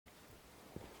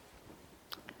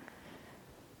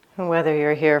And whether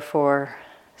you're here for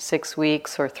 6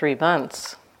 weeks or 3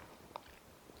 months,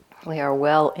 we are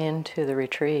well into the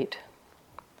retreat.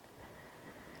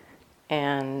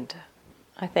 And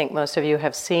I think most of you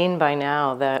have seen by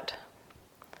now that,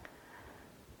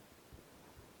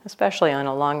 especially on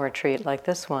a long retreat like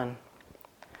this one,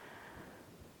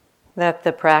 that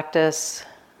the practice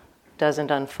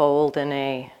doesn't unfold in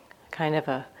a kind of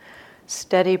a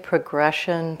steady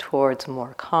progression towards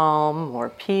more calm, more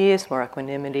peace, more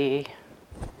equanimity.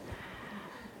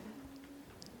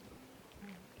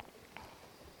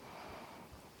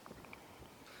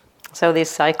 So these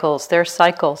cycles, there are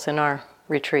cycles in our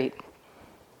retreat.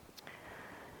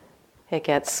 It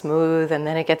gets smooth and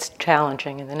then it gets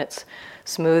challenging, and then it's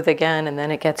smooth again and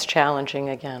then it gets challenging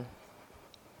again.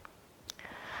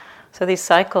 So these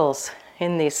cycles,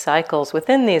 within these cycles,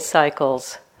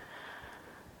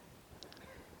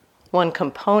 one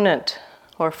component,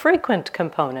 or a frequent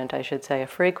component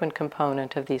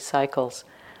of these cycles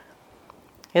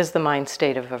is the mind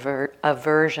state of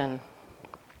aversion.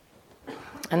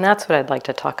 And that's what I'd like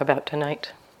to talk about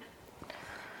tonight.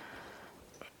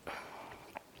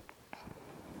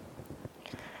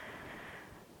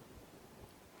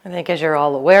 I think as you're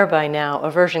all aware by now,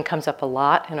 aversion comes up a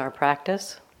lot in our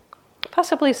practice,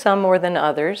 possibly some more than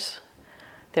others.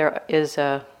 There is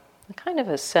a kind of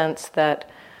a sense that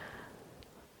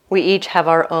we each have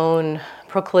our own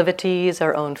proclivities,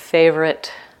 our own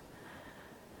favorite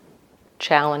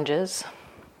challenges.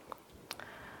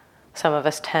 Some of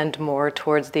us tend more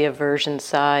towards the aversion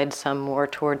side, some more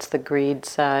towards the greed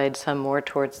side, some more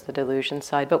towards the delusion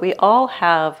side. But we all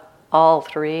have all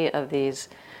three of these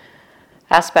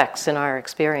aspects in our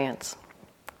experience.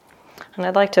 And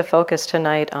I'd like to focus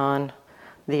tonight on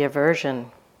the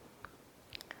aversion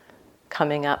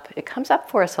coming up. It comes up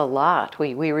for us a lot.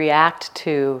 We react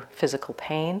to physical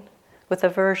pain with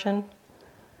aversion.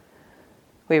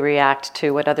 We react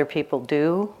to what other people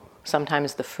do,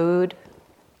 sometimes the food.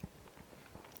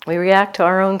 We react to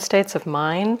our own states of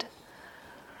mind.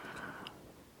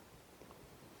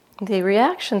 The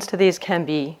reactions to these can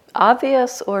be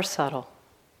obvious or subtle.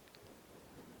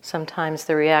 Sometimes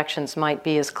the reactions might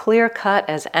be as clear-cut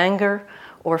as anger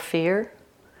or fear,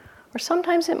 or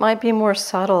sometimes it might be more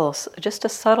subtle, just a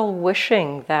subtle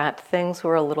wishing that things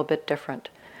were a little bit different.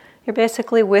 You're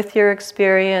basically with your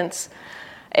experience,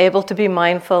 able to be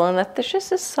mindful, and that there's just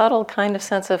this subtle kind of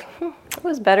sense of, it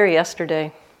was better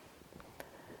yesterday.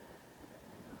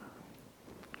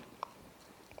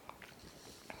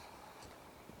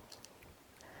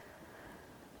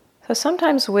 So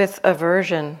sometimes with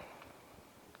aversion,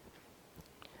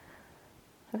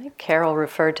 I think Carol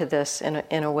referred to this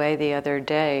in a way the other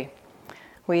day.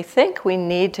 We think we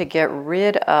need to get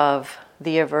rid of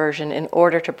the aversion in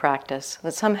order to practice,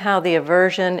 that somehow the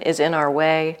aversion is in our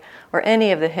way, or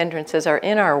any of the hindrances are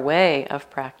in our way of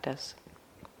practice.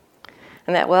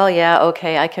 And that, well, yeah,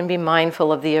 okay, I can be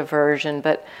mindful of the aversion,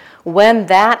 but when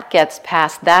that gets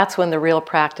past, that's when the real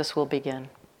practice will begin.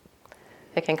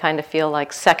 It can kind of feel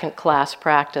like second-class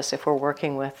practice if we're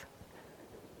working with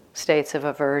states of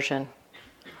aversion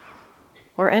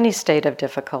or any state of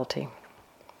difficulty.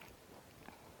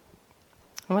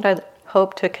 And what I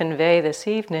hope to convey this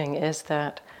evening is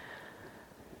that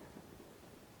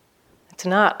it's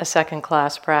not a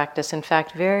second-class practice. In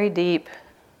fact, very deep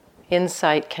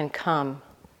insight can come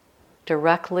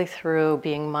directly through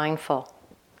being mindful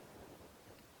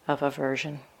of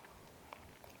aversion.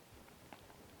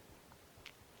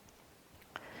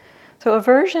 So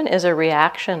aversion is a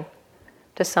reaction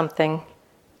to something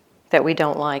that we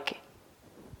don't like.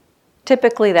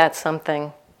 Typically that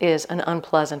something is an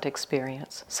unpleasant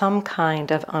experience, some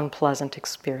kind of unpleasant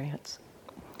experience.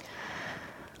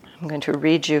 I'm going to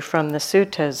read you from the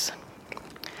suttas.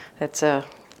 It's a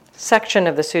section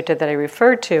of the sutta that I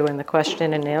referred to in the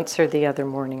question and answer the other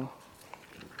morning.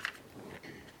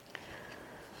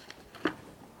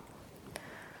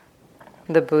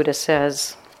 The Buddha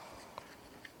says,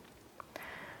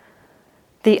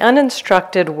 "The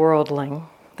uninstructed worldling,"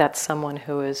 that's someone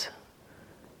who is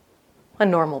a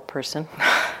normal person,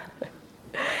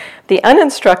 "the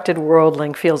uninstructed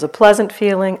worldling feels a pleasant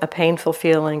feeling, a painful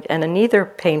feeling, and a neither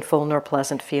painful nor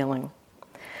pleasant feeling.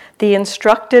 The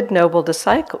instructed noble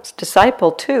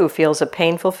disciple too feels a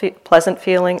painful, pleasant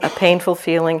feeling, a painful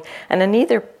feeling, and a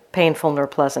neither painful nor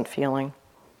pleasant feeling.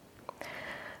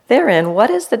 Therein, what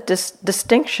is the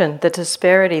distinction, the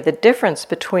disparity, the difference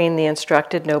between the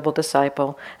instructed noble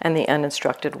disciple and the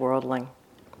uninstructed worldling?"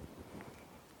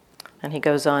 And he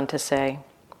goes on to say,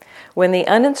 "When the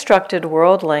uninstructed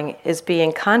worldling is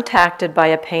being contacted by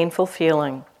a painful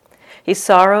feeling, he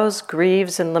sorrows,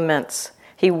 grieves, and laments.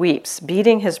 He weeps,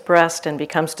 beating his breast, and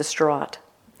becomes distraught.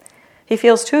 He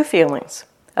feels two feelings,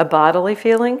 a bodily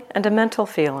feeling and a mental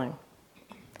feeling.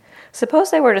 Suppose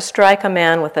they were to strike a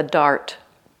man with a dart,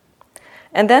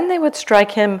 and then they would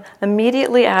strike him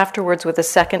immediately afterwards with a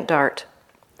second dart.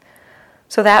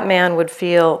 So that man would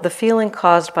feel the feeling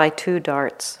caused by two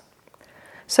darts.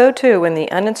 So too, when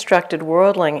the uninstructed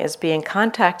worldling is being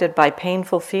contacted by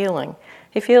painful feeling,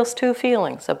 he feels two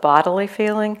feelings, a bodily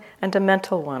feeling and a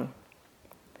mental one.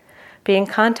 Being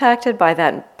contacted by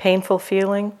that painful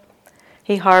feeling,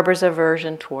 he harbors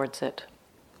aversion towards it.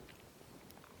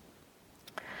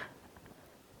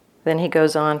 Then he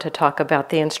goes on to talk about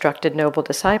the instructed noble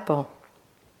disciple.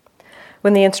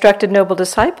 When the instructed noble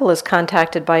disciple is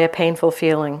contacted by a painful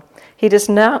feeling, he does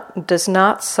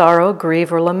not sorrow,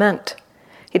 grieve, or lament.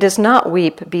 He does not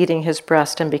weep, beating his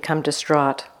breast, and become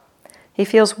distraught. He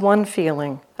feels one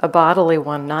feeling, a bodily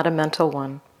one, not a mental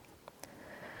one.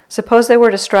 Suppose they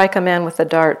were to strike a man with a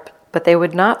dart, but they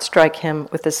would not strike him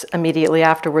with this immediately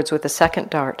afterwards with a second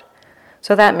dart.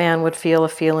 So that man would feel a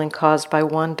feeling caused by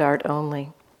one dart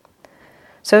only.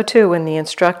 So too, when the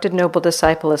instructed noble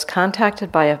disciple is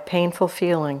contacted by a painful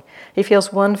feeling, he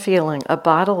feels one feeling, a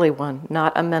bodily one,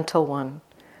 not a mental one.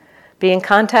 Being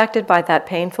contacted by that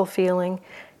painful feeling,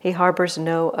 he harbors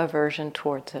no aversion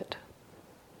towards it.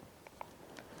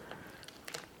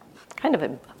 Kind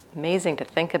of amazing to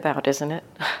think about, isn't it?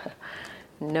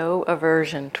 No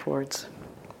aversion towards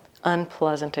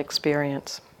unpleasant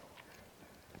experience.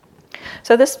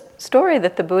 So this story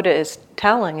that the Buddha is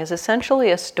telling is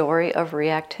essentially a story of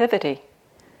reactivity.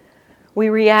 We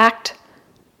react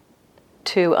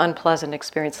to unpleasant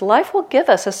experience. Life will give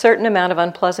us a certain amount of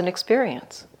unpleasant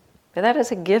experience. That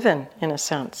is a given, in a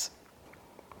sense.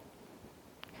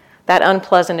 That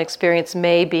unpleasant experience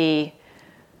may be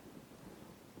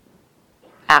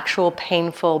actual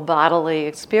painful bodily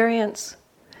experience.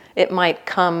 It might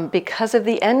come because of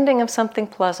the ending of something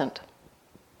pleasant.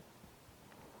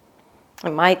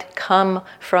 It might come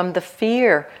from the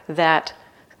fear that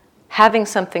having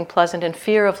something pleasant and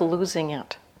fear of losing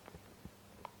it.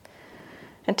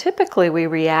 And typically we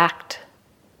react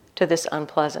to this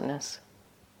unpleasantness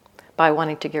by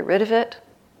wanting to get rid of it,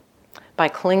 by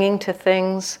clinging to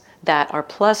things that are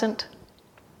pleasant.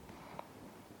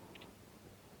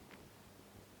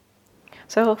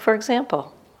 So, for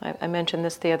example, I mentioned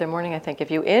this the other morning, I think, if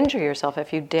you injure yourself,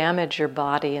 if you damage your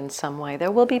body in some way,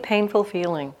 there will be painful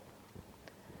feeling.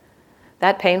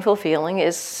 That painful feeling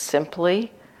is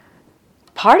simply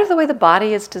part of the way the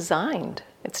body is designed.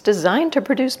 It's designed to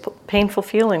produce painful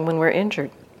feeling when we're injured.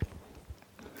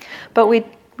 But we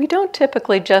don't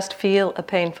typically just feel a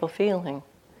painful feeling.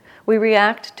 We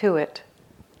react to it.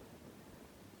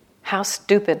 How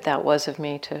stupid that was of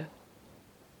me to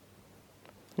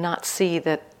not see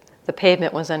that the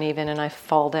pavement was uneven and I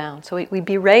fall down. So we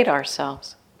berate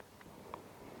ourselves.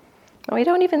 And we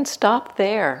don't even stop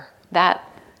there.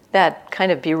 That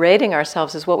kind of berating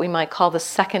ourselves is what we might call the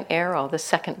second arrow, the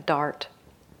second dart.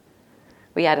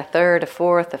 We add a third, a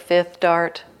fourth, a fifth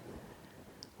dart.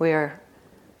 We are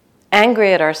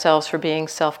angry at ourselves for being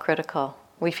self-critical.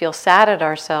 We feel sad at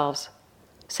ourselves,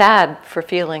 sad for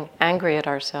feeling angry at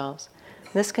ourselves.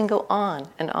 This can go on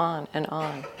and on and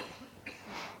on.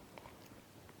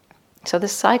 So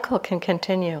this cycle can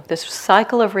continue. This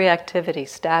cycle of reactivity,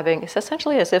 stabbing, is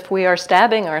essentially as if we are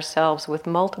stabbing ourselves with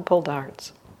multiple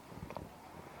darts.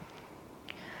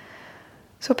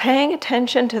 So paying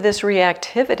attention to this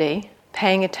reactivity,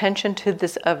 paying attention to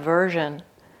this aversion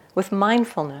with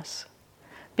mindfulness,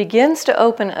 begins to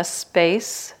open a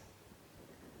space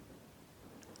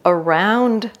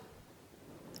around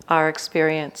our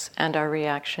experience and our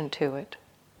reaction to it.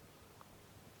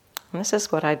 And this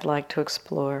is what I'd like to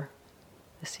explore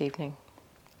this evening.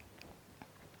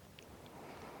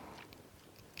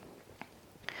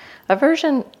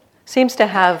 Aversion seems to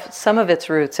have some of its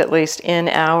roots, at least in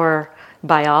our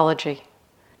biology.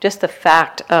 Just the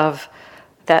fact of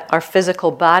that our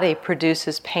physical body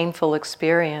produces painful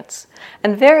experience.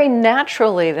 And very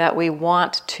naturally that we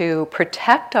want to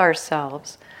protect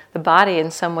ourselves. The body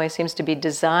in some way seems to be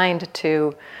designed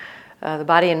to, the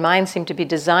body and mind seem to be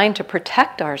designed to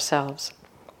protect ourselves.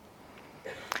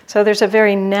 So there's a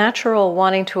very natural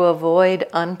wanting to avoid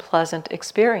unpleasant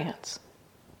experience.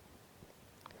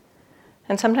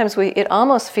 And sometimes it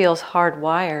almost feels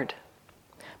hardwired,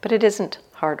 but it isn't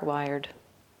hardwired.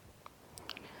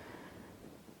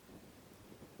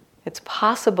 It's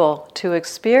possible to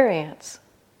experience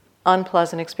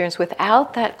unpleasant experience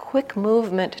without that quick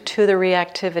movement to the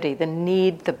reactivity, the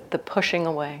need, the pushing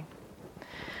away.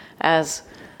 As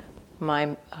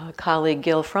my colleague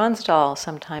Gil Fronsdal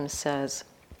sometimes says,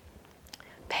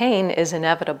 Pain is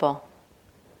inevitable.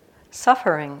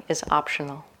 Suffering is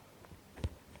optional.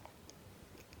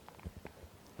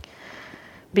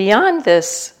 Beyond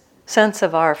this sense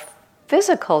of our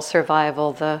physical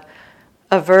survival, the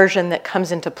aversion that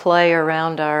comes into play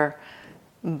around our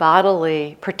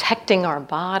bodily, protecting our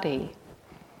body,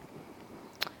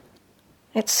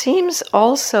 it seems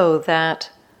also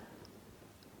that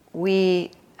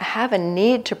we have a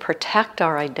need to protect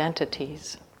our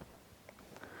identities.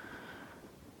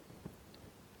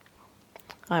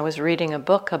 I was reading a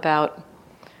book about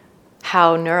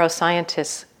how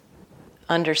neuroscientists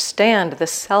understand the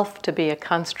self to be a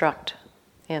construct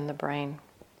in the brain.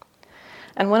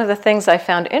 And one of the things I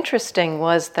found interesting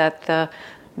was that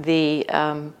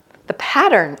the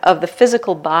pattern of the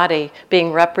physical body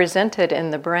being represented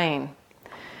in the brain.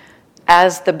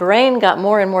 As the brain got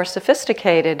more and more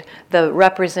sophisticated, the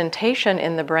representation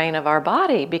in the brain of our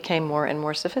body became more and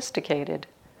more sophisticated.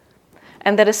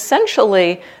 And that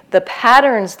essentially the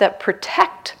patterns that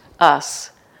protect us,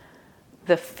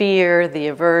 the fear, the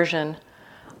aversion,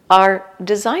 are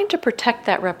designed to protect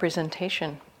that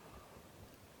representation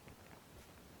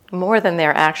more than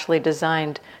they're actually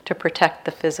designed to protect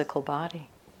the physical body.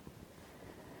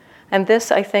 And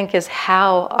this, I think, is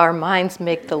how our minds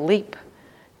make the leap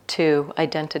to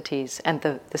identities, and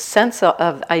the sense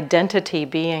of identity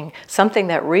being something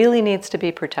that really needs to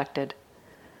be protected.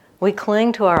 We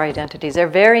cling to our identities. They're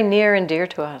very near and dear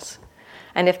to us.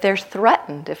 And if they're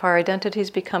threatened, if our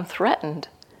identities become threatened,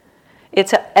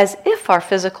 it's as if our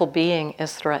physical being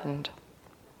is threatened.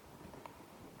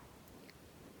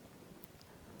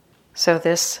 So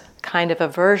this kind of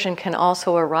aversion can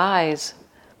also arise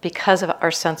because of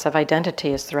our sense of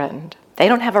identity is threatened. They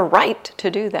don't have a right to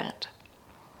do that.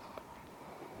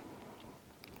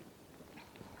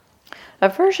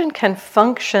 Aversion can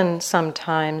function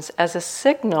sometimes as a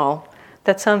signal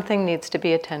that something needs to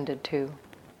be attended to.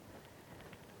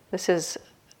 This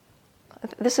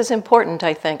is important,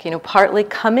 I think. Partly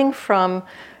coming from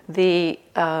the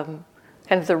kind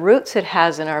of the roots it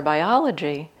has in our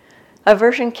biology.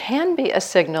 Aversion can be a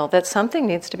signal that something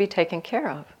needs to be taken care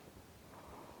of.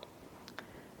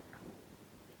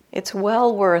 It's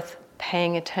well worth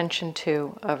paying attention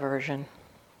to aversion.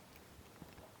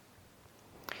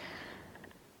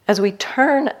 As we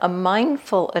turn a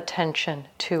mindful attention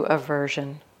to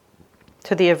aversion,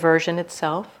 to the aversion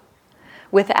itself,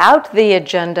 without the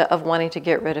agenda of wanting to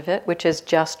get rid of it, which is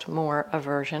just more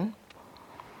aversion,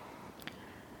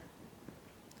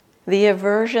 the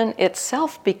aversion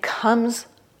itself becomes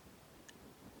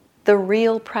the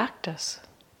real practice.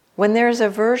 When there's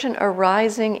aversion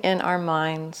arising in our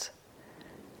minds,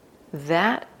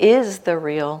 that is the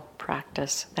real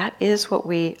practice. That is what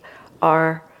we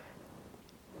are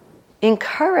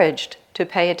encouraged to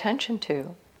pay attention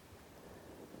to.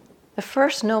 The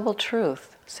first noble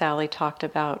truth Sally talked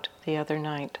about the other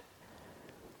night.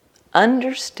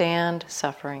 Understand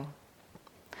suffering.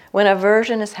 When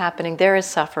aversion is happening, there is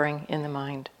suffering in the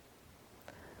mind.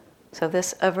 So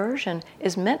this aversion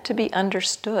is meant to be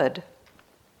understood.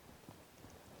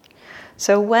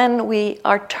 So when we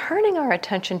are turning our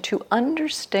attention to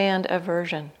understand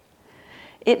aversion,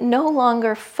 it no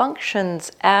longer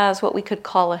functions as what we could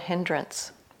call a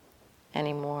hindrance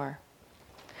anymore.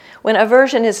 When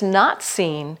aversion is not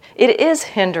seen, it is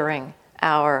hindering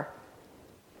our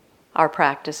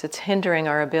practice. It's hindering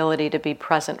our ability to be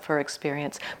present for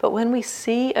experience. But when we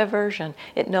see aversion,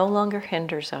 it no longer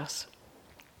hinders us.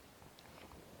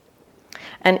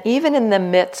 And even in the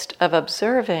midst of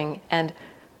observing and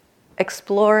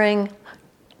exploring,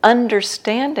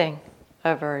 understanding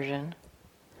aversion,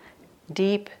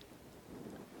 deep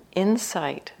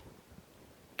insight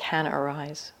can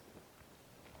arise.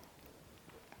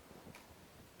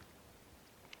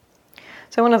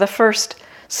 So one of the first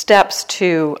steps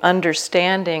to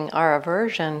understanding our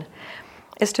aversion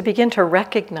is to begin to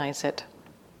recognize it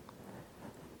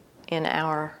in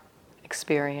our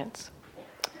experience.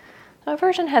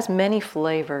 Aversion has many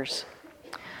flavors.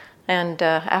 And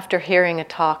after hearing a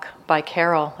talk by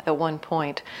Carol at one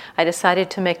point, I decided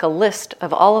to make a list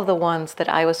of all of the ones that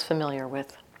I was familiar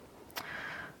with.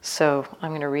 So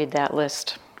I'm going to read that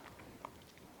list.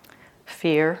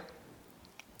 Fear,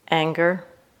 anger,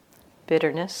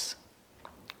 bitterness,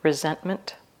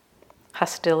 resentment,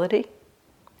 hostility,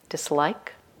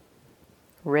 dislike,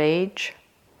 rage,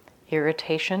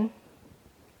 irritation,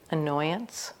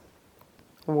 annoyance,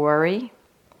 worry,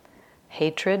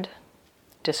 hatred,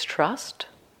 distrust,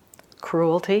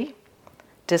 cruelty,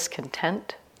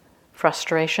 discontent,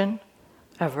 frustration,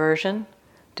 aversion,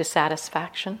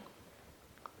 dissatisfaction.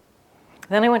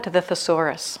 Then I went to the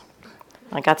thesaurus.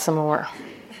 I got some more.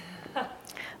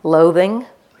 Loathing,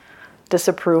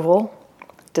 disapproval,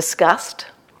 disgust,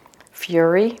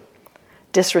 fury,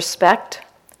 disrespect,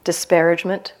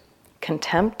 disparagement,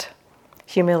 contempt,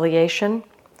 humiliation,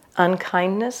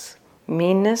 unkindness,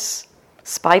 meanness,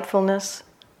 spitefulness,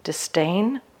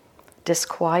 disdain,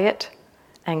 disquiet,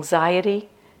 anxiety,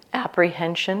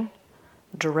 apprehension,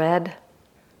 dread,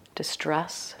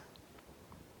 distress.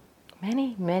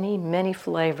 Many, many, many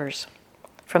flavors,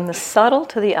 from the subtle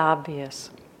to the obvious.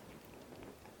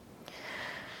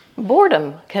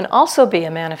 Boredom can also be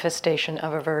a manifestation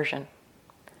of aversion.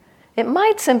 It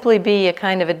might simply be a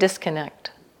kind of a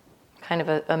disconnect, kind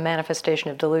of a manifestation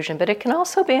of delusion, but it can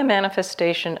also be a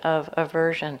manifestation of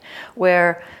aversion,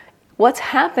 where what's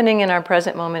happening in our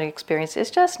present moment experience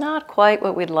is just not quite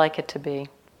what we'd like it to be.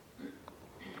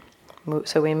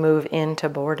 So we move into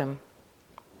boredom.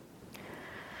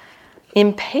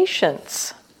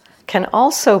 Impatience can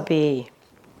also be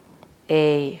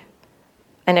an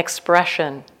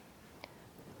expression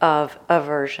of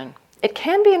aversion. It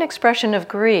can be an expression of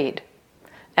greed,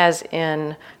 as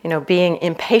in, being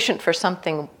impatient for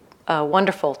something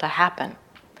wonderful to happen.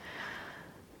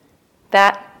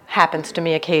 That happens to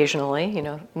me occasionally.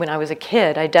 When I was a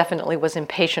kid, I definitely was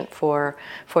impatient for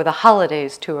the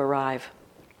holidays to arrive.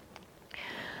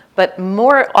 But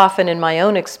more often in my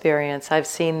own experience, I've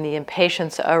seen the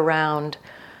impatience around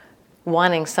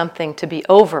wanting something to be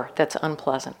over that's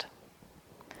unpleasant.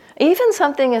 Even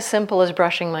something as simple as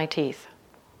brushing my teeth.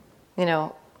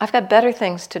 I've got better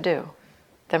things to do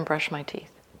than brush my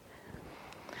teeth.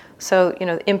 So,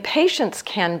 impatience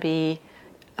can be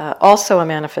also a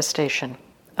manifestation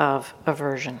of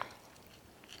aversion.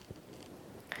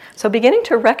 So beginning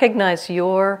to recognize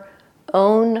your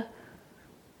own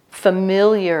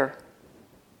familiar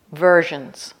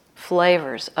versions,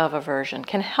 flavors of aversion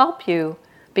can help you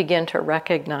begin to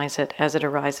recognize it as it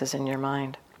arises in your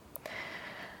mind.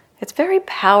 It's very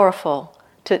powerful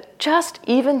to just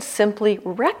even simply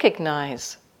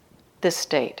recognize this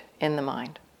state in the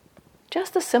mind.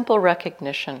 Just a simple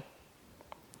recognition.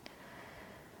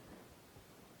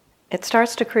 It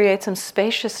starts to create some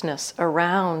spaciousness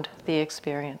around the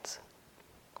experience.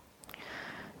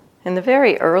 In the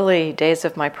very early days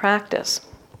of my practice,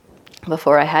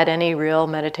 before I had any real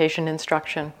meditation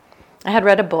instruction, I had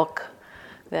read a book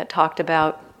that talked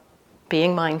about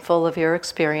being mindful of your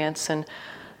experience, and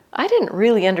I didn't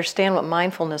really understand what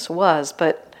mindfulness was,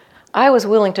 but I was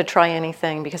willing to try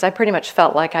anything because I pretty much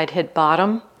felt like I'd hit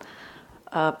bottom.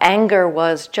 Anger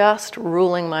was just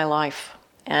ruling my life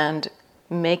and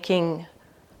making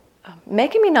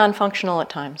me non-functional at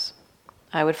times.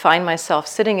 I would find myself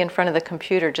sitting in front of the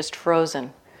computer just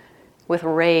frozen with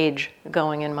rage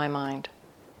going in my mind.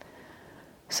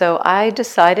 So I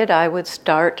decided I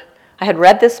had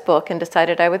read this book and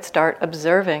decided I would start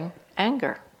observing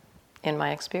anger in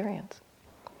my experience.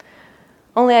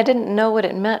 Only I didn't know what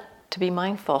it meant to be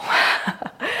mindful.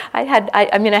 I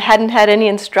hadn't had any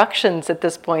instructions at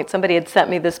this point. Somebody had sent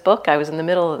me this book. I was in the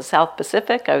middle of the South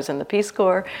Pacific. I was in the Peace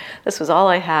Corps. This was all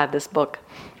I had, this book.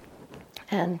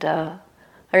 And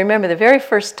I remember the very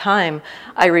first time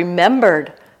I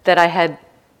remembered that I had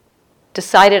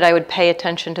decided I would pay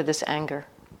attention to this anger.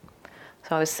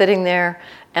 So I was sitting there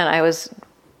and I was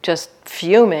just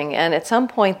fuming, and at some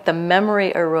point the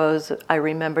memory arose. I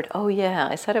remembered, oh yeah,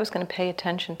 I said I was going to pay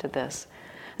attention to this.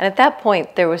 And at that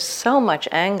point there was so much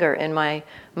anger in my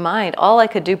mind. All I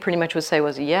could do pretty much was say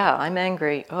was, yeah, I'm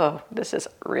angry. Oh, this is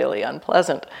really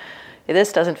unpleasant.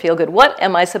 This doesn't feel good. What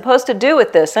am I supposed to do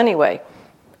with this anyway?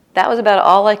 That was about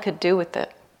all I could do with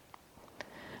it.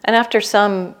 And after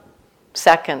some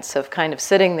seconds of kind of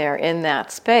sitting there in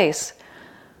that space,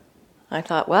 I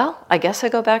thought, well, I guess I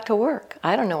go back to work.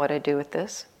 I don't know what I do with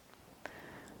this.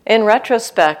 In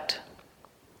retrospect,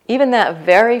 even that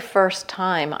very first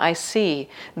time, I see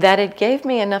that it gave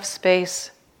me enough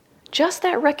space, just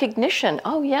that recognition,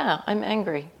 oh yeah, I'm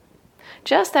angry.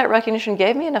 Just that recognition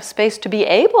gave me enough space to be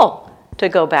able to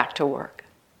go back to work.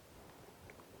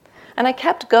 And I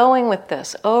kept going with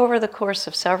this over the course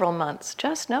of several months,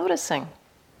 just noticing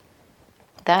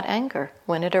that anger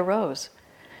when it arose.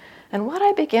 And what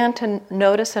I began to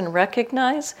notice and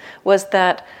recognize was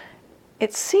that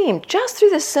it seemed, just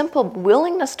through this simple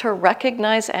willingness to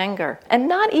recognize anger, and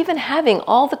not even having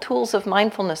all the tools of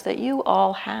mindfulness that you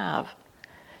all have,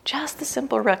 just the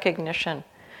simple recognition,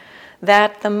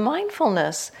 that the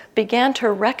mindfulness began to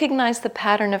recognize the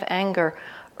pattern of anger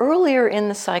earlier in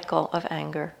the cycle of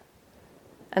anger.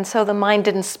 And so the mind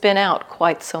didn't spin out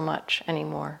quite so much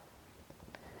anymore.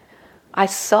 I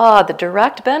saw the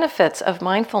direct benefits of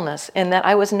mindfulness in that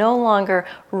I was no longer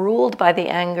ruled by the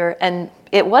anger, and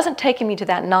it wasn't taking me to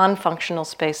that non-functional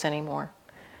space anymore.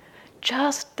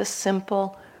 Just the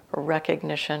simple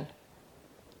recognition.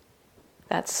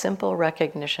 That simple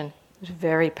recognition is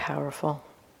very powerful.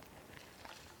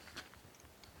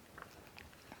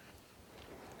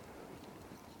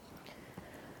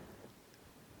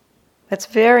 It's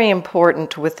very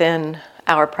important within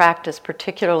our practice,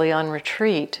 particularly on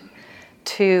retreat,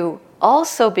 to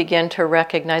also begin to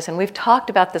recognize, and we've talked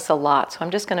about this a lot, so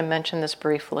I'm just going to mention this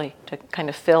briefly to kind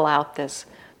of fill out this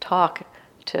talk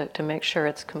to make sure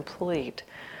it's complete.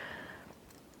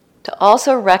 To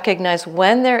also recognize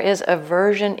when there is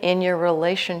aversion in your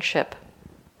relationship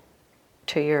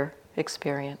to your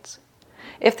experience.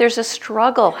 If there's a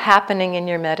struggle happening in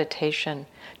your meditation,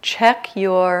 check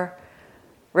your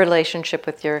relationship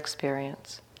with your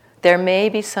experience. There may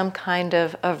be some kind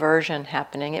of aversion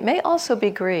happening. It may also be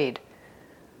greed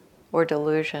or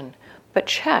delusion. But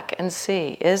check and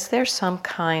see, is there some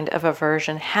kind of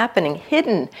aversion happening,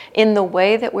 hidden in the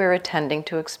way that we're attending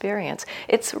to experience?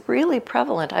 It's really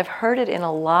prevalent. I've heard it in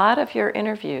a lot of your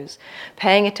interviews.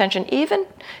 Paying attention, even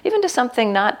to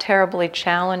something not terribly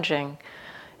challenging,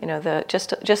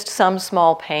 just some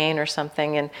small pain or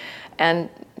something, and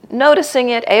noticing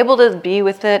it, able to be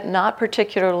with it, not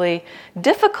particularly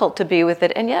difficult to be with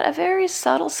it, and yet a very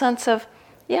subtle sense of,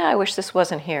 yeah, I wish this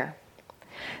wasn't here.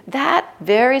 That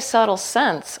very subtle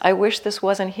sense, I wish this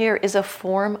wasn't here, is a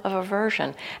form of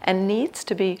aversion and needs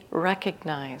to be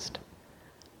recognized,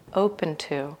 open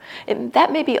to.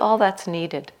 That may be all that's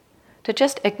needed, to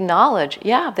just acknowledge,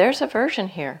 yeah, there's aversion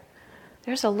here.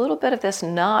 There's a little bit of this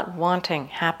not wanting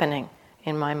happening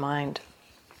in my mind.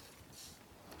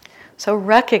 So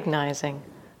recognizing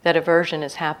that aversion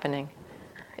is happening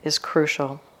is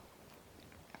crucial.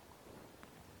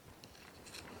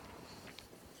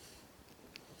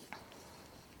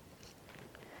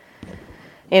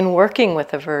 In working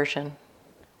with aversion,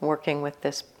 working with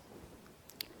this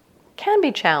can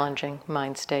be challenging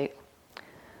mind state.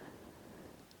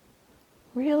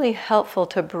 Really helpful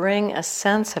to bring a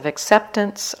sense of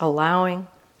acceptance, allowing,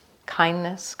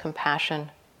 kindness, compassion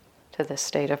to this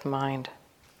state of mind.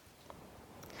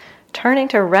 Turning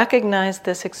to recognize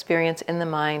this experience in the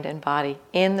mind and body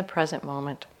in the present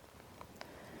moment.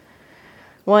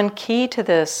 One key to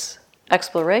this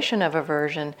exploration of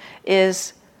aversion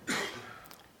is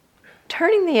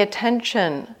turning the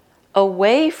attention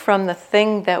away from the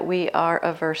thing that we are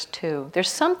averse to. There's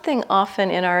something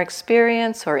often in our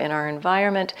experience or in our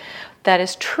environment that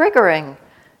is triggering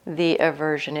the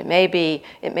aversion. It may be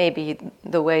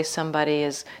the way somebody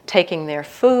is taking their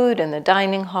food in the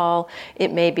dining hall.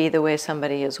 It may be the way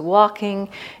somebody is walking.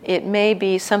 It may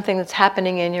be something that's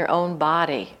happening in your own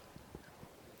body.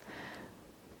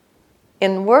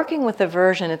 In working with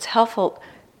aversion, it's helpful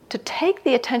to take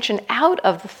the attention out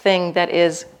of the thing that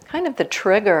is kind of the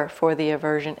trigger for the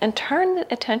aversion and turn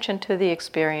the attention to the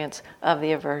experience of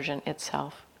the aversion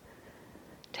itself.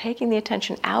 Taking the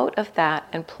attention out of that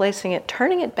and placing it,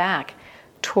 turning it back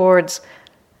towards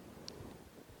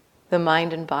the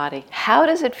mind and body. How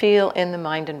does it feel in the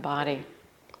mind and body?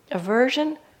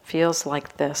 Aversion feels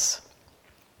like this.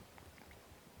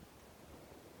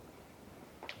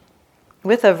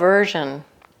 With aversion,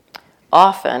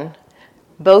 often,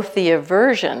 both the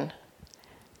aversion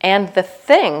and the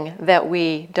thing that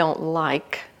we don't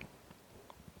like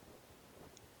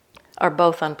are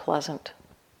both unpleasant.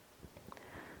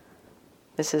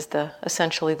 This is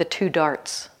essentially the two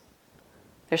darts.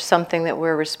 There's something that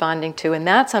we're responding to, and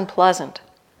that's unpleasant.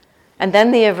 And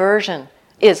then the aversion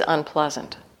is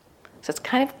unpleasant. So it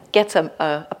kind of gets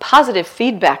a positive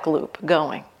feedback loop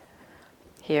going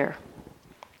here.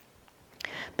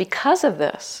 Because of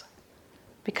this,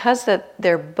 because that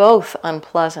they're both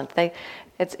unpleasant,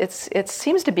 it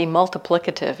seems to be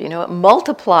multiplicative. It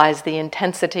multiplies the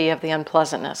intensity of the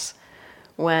unpleasantness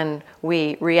when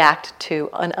we react to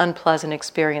an unpleasant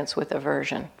experience with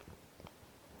aversion.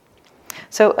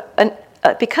 So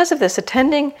because of this,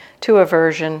 attending to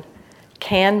aversion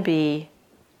can be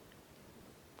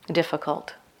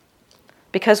difficult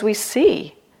because we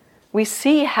see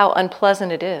how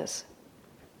unpleasant it is.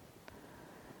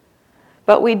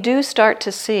 But we do start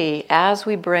to see, as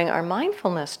we bring our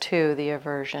mindfulness to the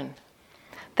aversion,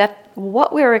 that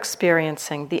what we're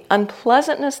experiencing, the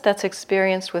unpleasantness that's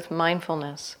experienced with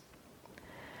mindfulness,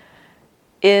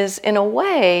 is in a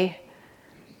way,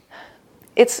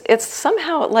 it's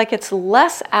somehow like it's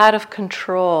less out of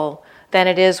control than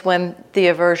it is when the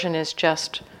aversion is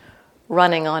just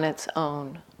running on its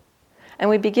own. And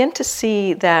we begin to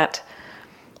see that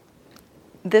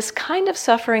this kind of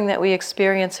suffering that we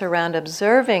experience around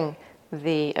observing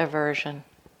the aversion,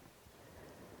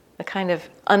 the kind of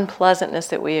unpleasantness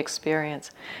that we experience,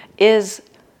 is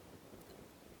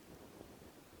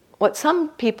what some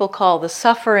people call the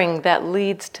suffering that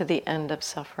leads to the end of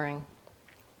suffering.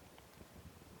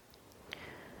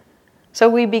 So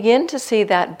we begin to see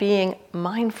that being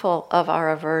mindful of our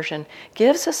aversion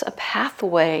gives us a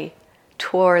pathway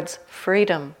towards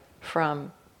freedom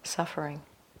from suffering.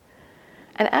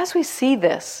 And as we see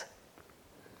this,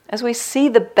 as we see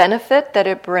the benefit that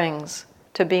it brings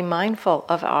to be mindful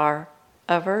of our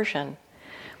aversion,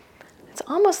 it's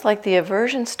almost like the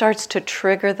aversion starts to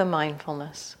trigger the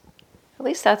mindfulness. At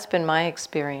least that's been my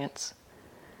experience.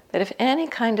 That if any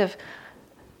kind of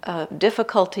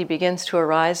difficulty begins to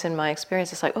arise in my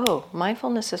experience, it's like, oh,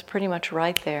 mindfulness is pretty much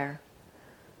right there.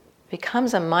 It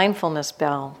becomes a mindfulness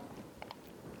bell.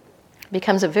 It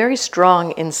becomes a very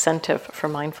strong incentive for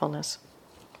mindfulness.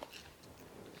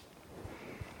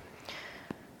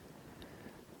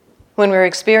 When we're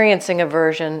experiencing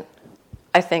aversion,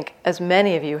 I think, as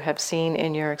many of you have seen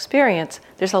in your experience,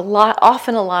 there's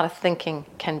often a lot of thinking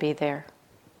can be there.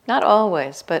 Not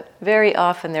always, but very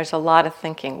often there's a lot of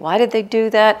thinking. Why did they do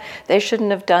that? They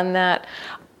shouldn't have done that.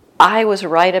 I was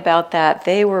right about that.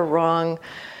 They were wrong.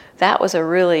 That was a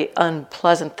really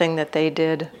unpleasant thing that they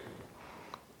did.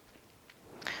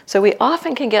 So we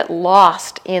often can get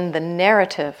lost in the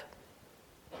narrative,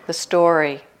 the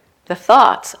story, the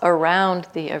thoughts around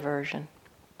the aversion.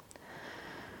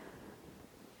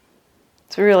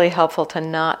 It's really helpful to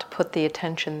not put the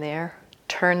attention there.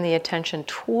 Turn the attention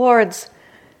towards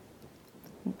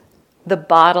the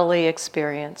bodily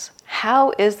experience.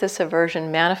 How is this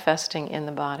aversion manifesting in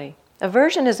the body?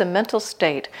 Aversion is a mental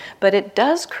state, but it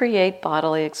does create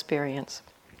bodily experience.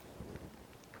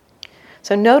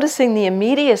 So noticing the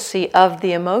immediacy of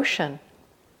the emotion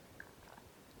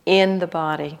in the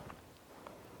body.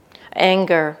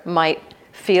 Anger might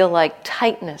feel like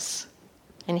tightness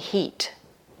and heat.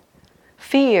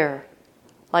 Fear,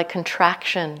 like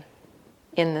contraction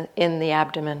in the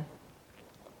abdomen,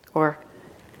 or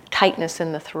tightness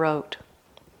in the throat.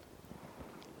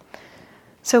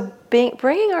 So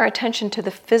bringing our attention to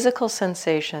the physical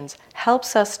sensations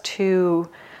helps us to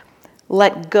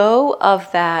let go of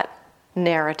that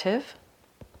narrative.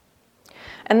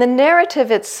 And the narrative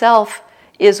itself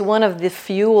is one of the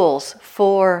fuels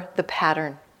for the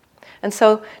pattern. And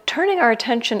so turning our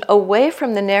attention away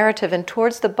from the narrative and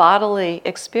towards the bodily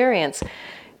experience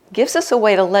gives us a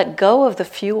way to let go of the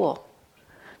fuel.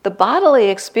 The bodily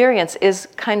experience is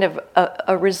kind of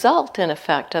a result, in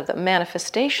effect, of the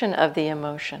manifestation of the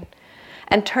emotion.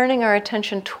 And turning our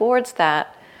attention towards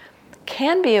that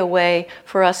can be a way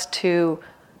for us to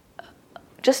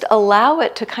just allow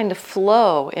it to kind of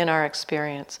flow in our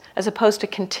experience, as opposed to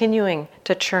continuing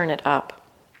to churn it up.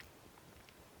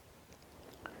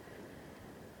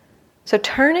 So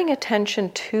turning attention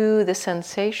to the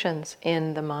sensations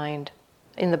in the mind,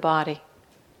 in the body,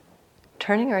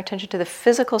 turning our attention to the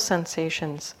physical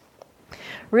sensations.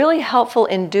 Really helpful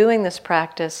in doing this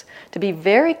practice to be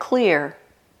very clear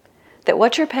that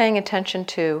what you're paying attention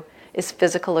to is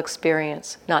physical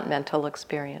experience, not mental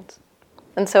experience.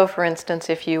 And so, for instance,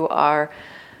 if you are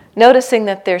noticing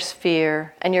that there's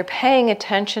fear and you're paying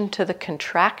attention to the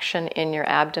contraction in your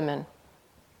abdomen,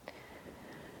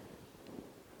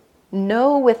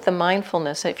 know with the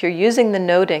mindfulness, if you're using the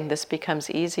noting, this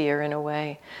becomes easier in a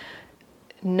way.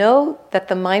 Know that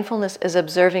the mindfulness is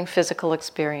observing physical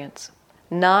experience,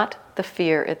 not the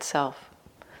fear itself.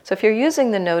 So if you're using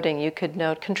the noting, you could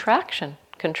note contraction,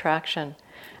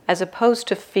 as opposed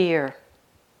to fear.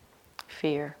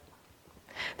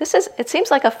 It seems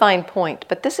like a fine point,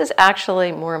 but this is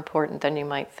actually more important than you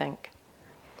might think.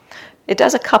 It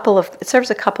serves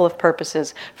a couple of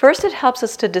purposes. First, it helps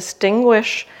us to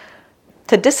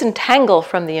disentangle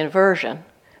from the aversion,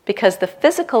 because the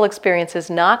physical experience is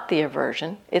not the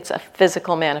aversion, it's a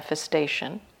physical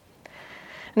manifestation.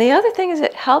 And the other thing is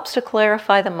it helps to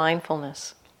clarify the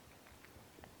mindfulness.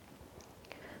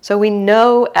 So we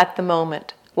know at the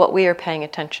moment what we are paying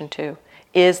attention to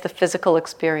is the physical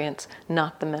experience,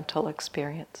 not the mental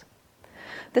experience.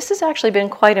 This has actually been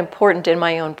quite important in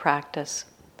my own practice.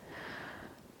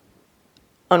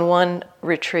 On one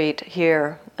retreat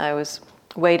here, I was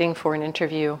waiting for an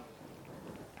interview.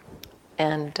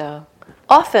 And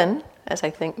often, as I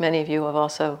think many of you have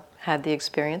also had the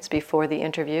experience before the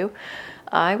interview,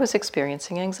 I was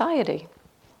experiencing anxiety.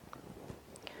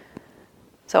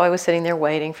 So I was sitting there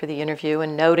waiting for the interview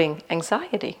and noting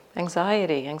anxiety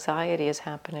is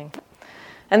happening.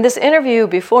 And this interview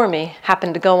before me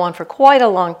happened to go on for quite a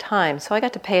long time, so I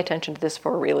got to pay attention to this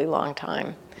for a really long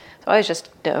time. So I was just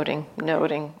noting,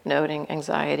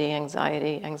 anxiety,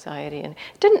 and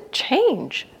it didn't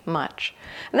change much.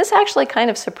 And this actually kind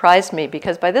of surprised me,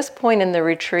 because by this point in the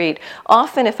retreat,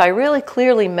 often if I really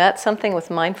clearly met something with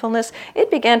mindfulness, it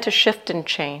began to shift and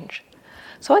change.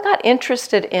 So I got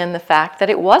interested in the fact that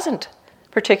it wasn't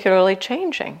particularly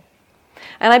changing.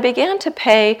 And I began to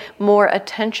pay more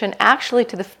attention actually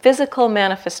to the physical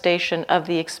manifestation of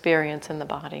the experience in the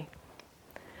body.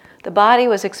 The body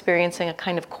was experiencing a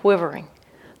kind of quivering.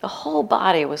 The whole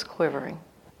body was quivering.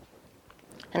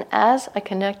 And as I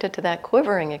connected to that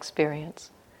quivering experience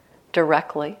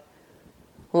directly,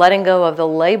 letting go of the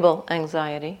label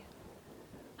anxiety,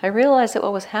 I realized that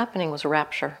what was happening was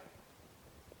rapture,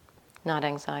 not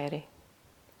anxiety.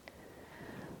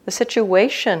 The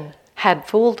situation had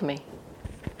fooled me,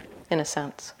 in a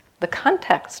sense. The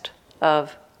context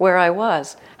of where I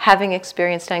was, having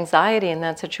experienced anxiety in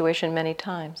that situation many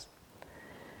times.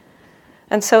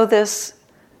 And so this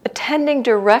attending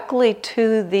directly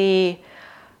to the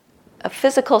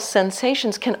physical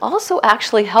sensations can also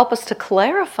actually help us to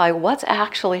clarify what's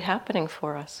actually happening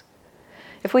for us.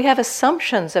 If we have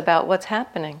assumptions about what's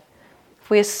happening, if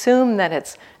we assume that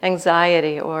it's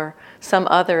anxiety or some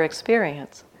other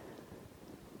experience,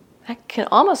 that can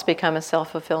almost become a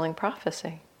self-fulfilling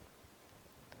prophecy.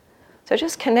 So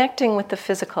just connecting with the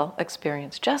physical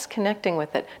experience, just connecting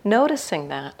with it, noticing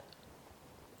that.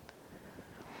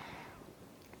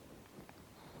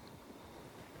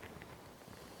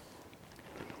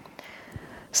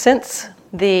 Since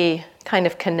the kind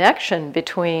of connection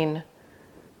between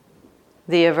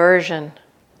the aversion,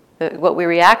 what we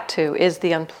react to, is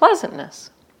the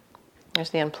unpleasantness.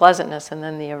 There's the unpleasantness, and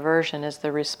then the aversion is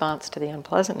the response to the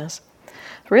unpleasantness.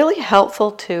 It's really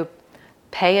helpful to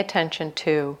pay attention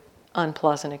to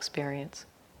unpleasant experience.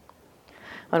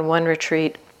 On one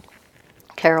retreat,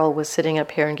 Carol was sitting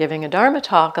up here and giving a Dharma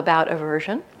talk about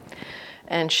aversion.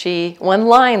 And one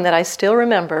line that I still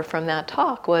remember from that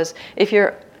talk was, if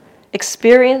you're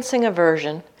experiencing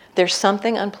aversion, there's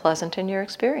something unpleasant in your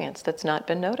experience that's not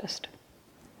been noticed.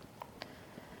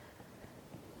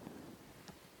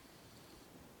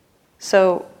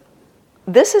 So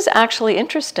this is actually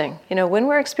interesting. When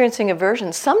we're experiencing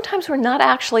aversion, sometimes we're not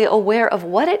actually aware of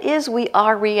what it is we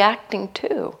are reacting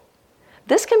to.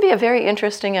 This can be a very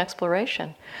interesting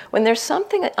exploration. When there's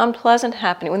something unpleasant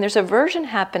happening, when there's aversion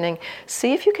happening,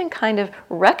 see if you can kind of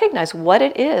recognize what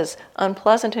it is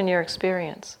unpleasant in your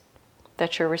experience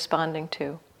that you're responding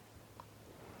to.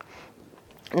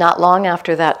 Not long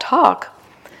after that talk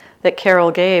that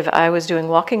Carol gave, I was doing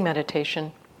walking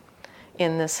meditation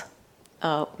in this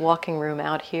walking room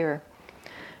out here.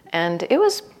 And it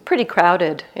was pretty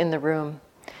crowded in the room.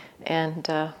 And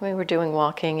we were doing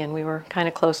walking, and we were kind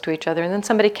of close to each other. And then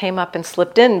somebody came up and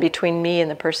slipped in between me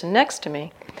and the person next to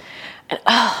me. And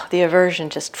the aversion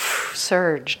just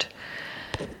surged.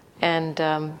 And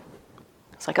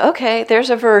it's like, okay,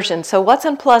 there's aversion. So what's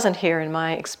unpleasant here in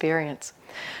my experience?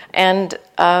 And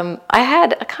I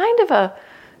had a kind of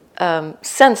a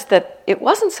sense that it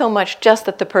wasn't so much just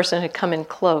that the person had come in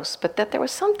close, but that there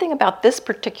was something about this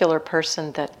particular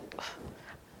person that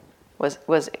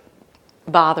was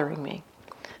bothering me.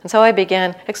 And so I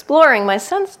began exploring my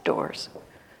sense doors.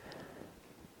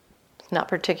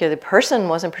 The person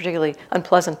wasn't particularly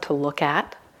unpleasant to look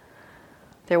at.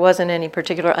 There wasn't any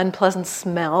particular unpleasant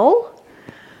smell.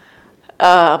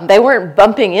 They weren't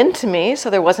bumping into me, so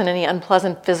there wasn't any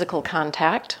unpleasant physical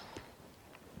contact.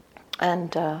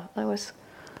 And I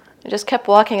just kept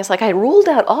walking. It's like I ruled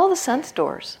out all the sense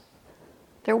doors.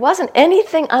 There wasn't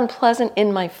anything unpleasant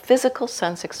in my physical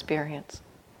sense experience.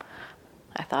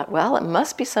 I thought, well, it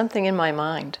must be something in my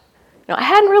mind. I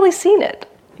hadn't really seen it.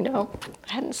 I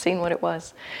hadn't seen what it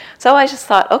was. So I just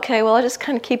thought, okay, well, I'll just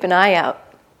kind of keep an eye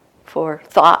out for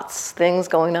thoughts, things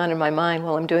going on in my mind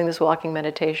while I'm doing this walking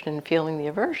meditation and feeling the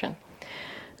aversion.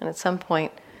 And at some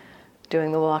point,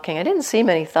 doing the walking, I didn't see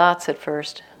many thoughts at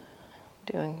first.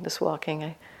 Doing this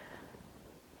walking,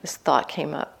 this thought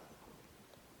came up.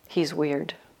 He's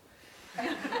weird.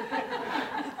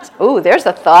 Ooh, there's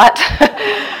a thought.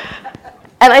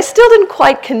 And I still didn't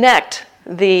quite connect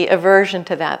the aversion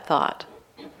to that thought.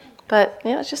 But,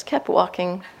 I just kept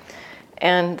walking.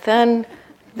 And then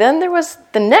there was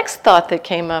the next thought that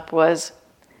came up was,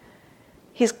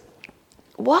 he's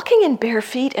walking in bare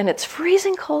feet and it's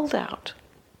freezing cold out.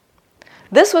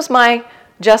 This was my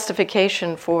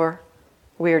justification for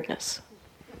weirdness.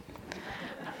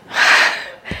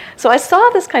 So I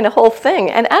saw this kind of whole thing.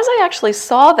 And as I actually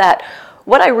saw that,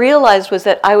 what I realized was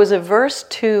that I was averse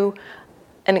to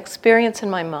an experience in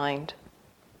my mind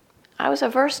I was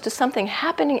averse to something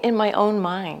happening in my own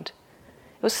mind.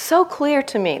 It was so clear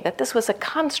to me that this was a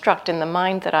construct in the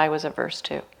mind that I was averse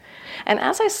to. And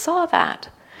as I saw that,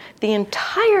 the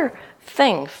entire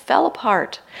thing fell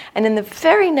apart. And in the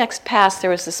very next pass,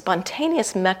 there was a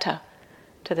spontaneous metta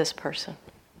to this person.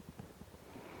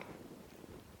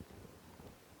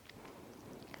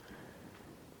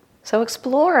 So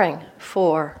exploring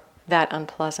for that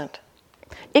unpleasant.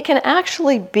 It can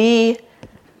actually be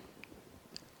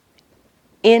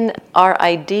in our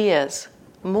ideas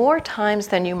more times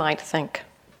than you might think.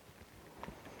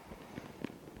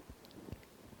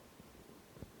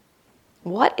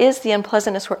 What is the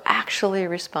unpleasantness we're actually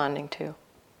responding to?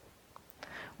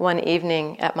 One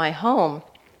evening at my home,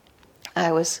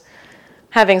 I was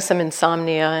having some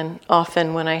insomnia, and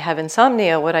often when I have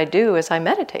insomnia, what I do is I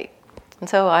meditate. And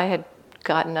so I had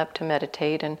gotten up to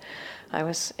meditate, and I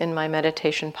was in my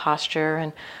meditation posture,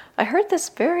 and I heard this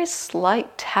very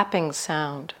slight tapping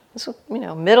sound. This was,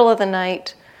 middle of the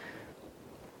night,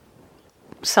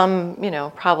 some,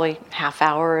 probably half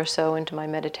hour or so into my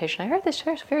meditation. I heard this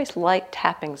very light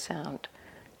tapping sound.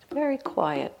 It's very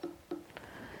quiet.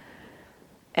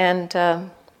 And the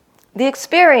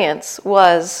experience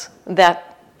was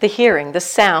that the hearing, the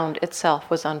sound itself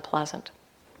was unpleasant.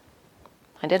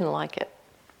 I didn't like it.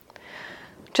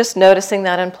 Just noticing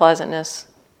that unpleasantness,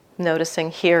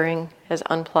 noticing hearing as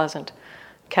unpleasant,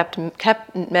 kept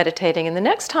meditating. And the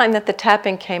next time that the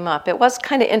tapping came up, it was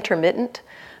kind of intermittent.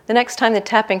 The next time the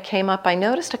tapping came up, I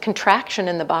noticed a contraction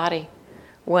in the body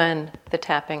when the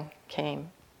tapping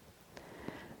came.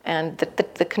 And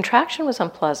the contraction was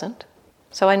unpleasant.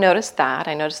 So I noticed that.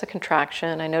 I noticed the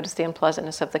contraction. I noticed the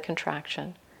unpleasantness of the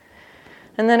contraction.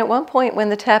 And then at one point when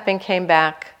the tapping came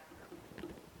back,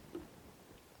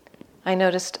 I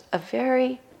noticed a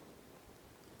very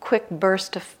quick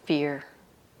burst of fear.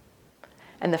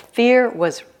 And the fear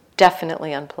was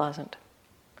definitely unpleasant.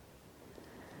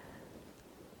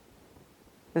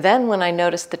 Then when I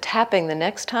noticed the tapping the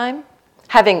next time,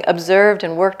 having observed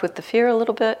and worked with the fear a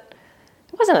little bit,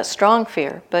 it wasn't a strong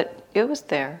fear, but it was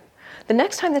there. The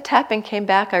next time the tapping came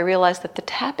back, I realized that the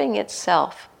tapping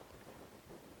itself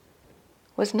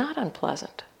was not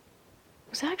unpleasant.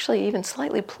 It was actually even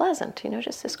slightly pleasant,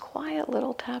 just this quiet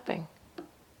little tapping.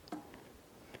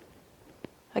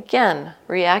 Again,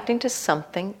 reacting to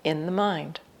something in the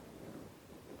mind.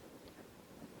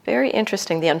 Very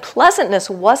interesting. The unpleasantness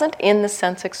wasn't in the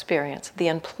sense experience. The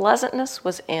unpleasantness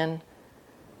was in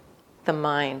the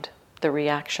mind, the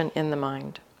reaction in the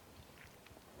mind.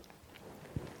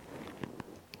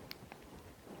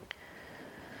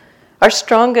 Our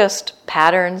strongest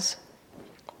patterns,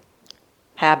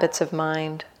 habits of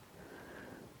mind,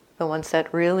 the ones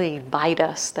that really bite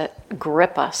us, that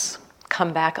grip us,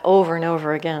 come back over and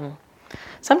over again,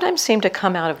 sometimes seem to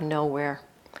come out of nowhere,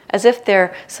 as if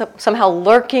they're somehow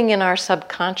lurking in our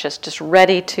subconscious, just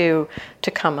ready to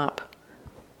come up.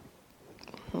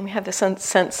 And we have the sense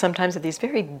sometimes of these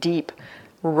very deep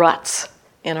ruts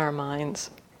in our minds.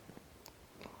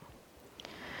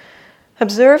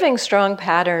 Observing strong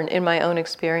pattern in my own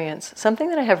experience, something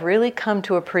that I have really come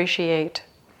to appreciate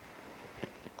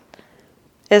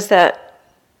is that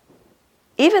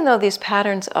even though these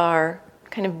patterns are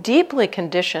kind of deeply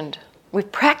conditioned,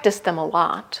 we've practiced them a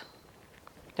lot.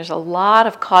 There's a lot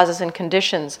of causes and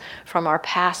conditions from our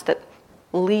past that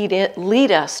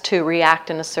lead us to react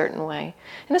in a certain way.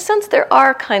 In a sense, there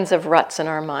are kinds of ruts in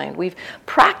our mind. We've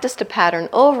practiced a pattern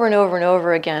over and over and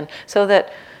over again so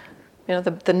that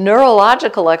the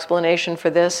neurological explanation for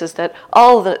this is that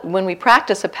when we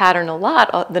practice a pattern a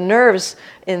lot, the nerves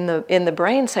in the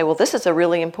brain say, well, this is a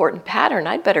really important pattern.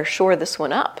 I'd better shore this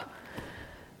one up.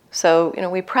 So,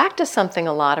 we practice something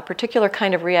a lot, a particular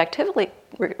kind of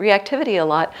reactivity a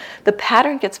lot, the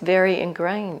pattern gets very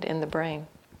ingrained in the brain.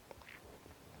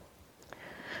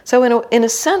 So in a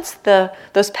sense,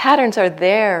 those patterns are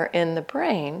there in the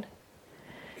brain,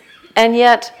 and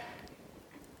yet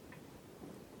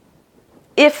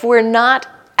if we're not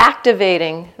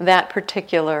activating that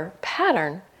particular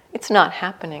pattern, it's not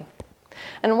happening.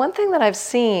 And one thing that I've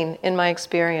seen in my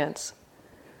experience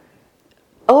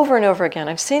over and over again,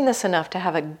 I've seen this enough to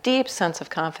have a deep sense of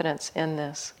confidence in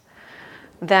this,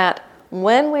 that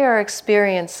when we are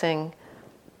experiencing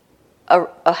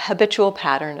a habitual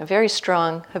pattern, a very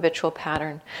strong habitual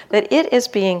pattern, that it is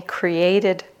being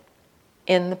created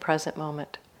in the present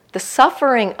moment. The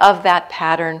suffering of that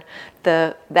pattern,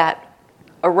 that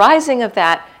arising of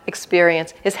that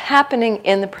experience is happening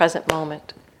in the present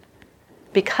moment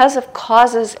because of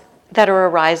causes that are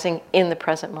arising in the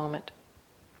present moment.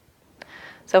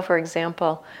 So for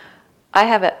example, I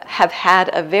have had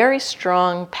a very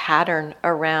strong pattern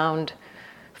around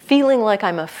feeling like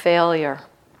I'm a failure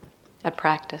at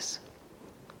practice.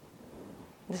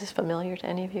 Is this familiar to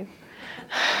any of you?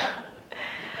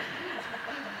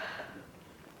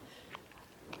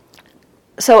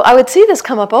 So I would see this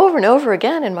come up over and over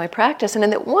again in my practice. And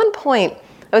then at one point,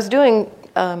 I was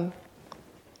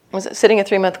sitting a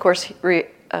 3-month course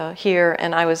here,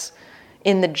 and I was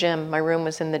in the gym. My room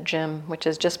was in the gym, which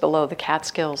is just below the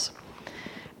Catskills.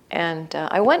 And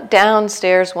I went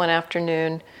downstairs one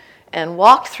afternoon and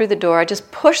walked through the door. I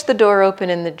just pushed the door open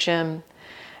in the gym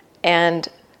and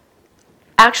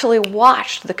actually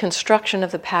watched the construction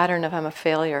of the pattern of I'm a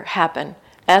failure happen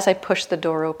as I pushed the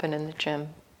door open in the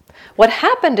gym. What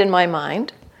happened in my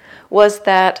mind was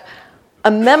that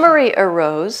a memory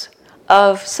arose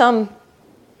of some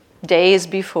days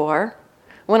before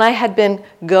when I had been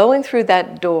going through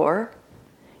that door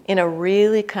in a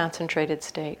really concentrated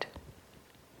state.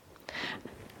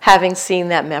 Having seen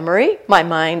that memory, my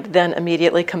mind then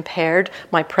immediately compared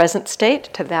my present state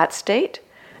to that state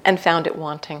and found it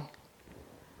wanting.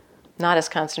 Not as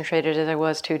concentrated as I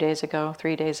was 2 days ago,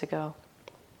 3 days ago.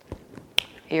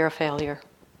 You're a failure.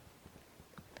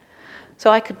 So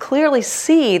I could clearly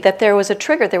see that there was a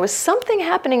trigger. There was something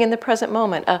happening in the present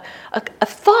moment. A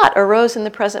thought arose in the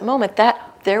present moment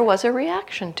that there was a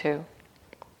reaction to.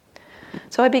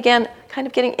 So I began kind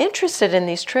of getting interested in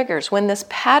these triggers. When this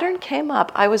pattern came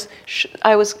up, I was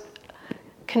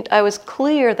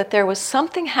clear that there was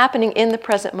something happening in the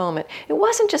present moment. It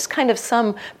wasn't just kind of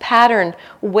some pattern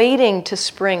waiting to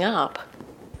spring up.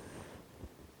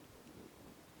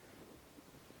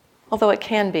 Although it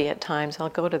can be at times. I'll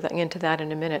go into that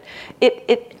in a minute.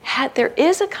 There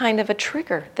is a kind of a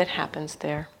trigger that happens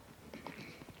there.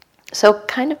 So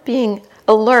kind of being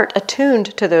alert,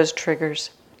 attuned to those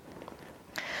triggers.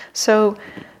 So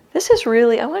this is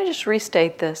really, I want to just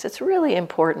restate this. It's really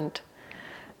important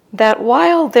that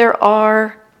while there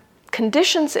are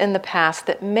conditions in the past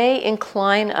that may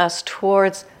incline us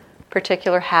towards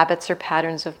particular habits or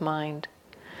patterns of mind,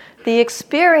 the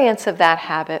experience of that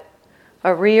habit,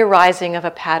 a re-arising of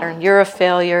a pattern, you're a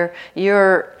failure,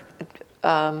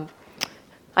 I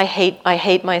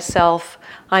hate myself,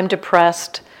 I'm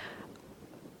depressed,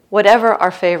 whatever our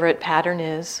favorite pattern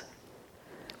is,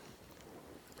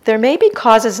 there may be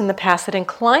causes in the past that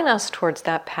incline us towards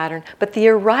that pattern, but the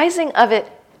arising of it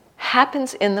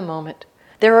happens in the moment.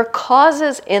 There are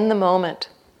causes in the moment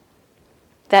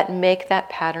that make that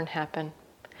pattern happen.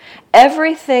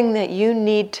 Everything that you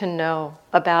need to know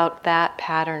about that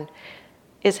pattern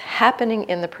is happening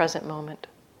in the present moment.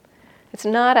 It's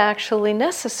not actually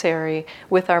necessary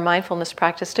with our mindfulness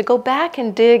practice to go back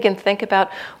and dig and think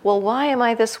about, well, why am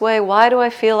I this way? Why do I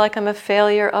feel like I'm a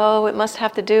failure? Oh, it must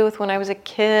have to do with when I was a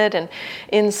kid and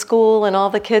in school and all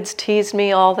the kids teased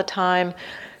me all the time.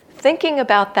 Thinking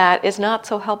about that is not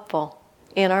so helpful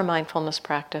in our mindfulness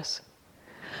practice.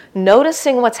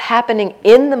 Noticing what's happening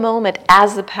in the moment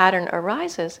as the pattern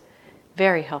arises,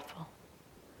 very helpful.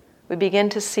 We begin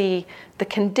to see the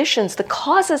conditions, the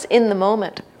causes in the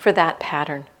moment for that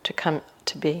pattern to come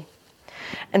to be.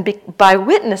 And by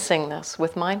witnessing this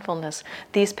with mindfulness,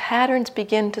 these patterns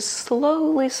begin to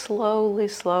slowly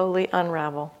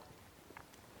unravel.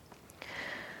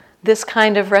 This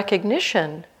kind of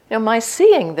recognition, my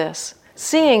seeing this,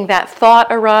 seeing that thought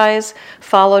arise,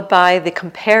 followed by the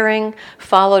comparing,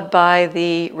 followed by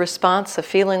the response of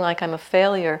feeling like I'm a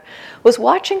failure, was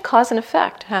watching cause and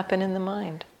effect happen in the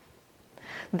mind.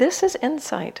 This is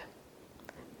insight,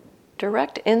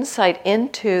 direct insight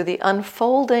into the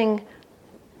unfolding,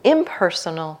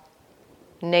 impersonal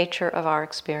nature of our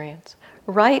experience,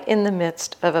 right in the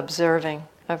midst of observing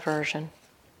aversion.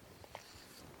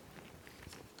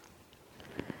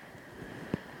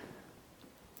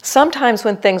 Sometimes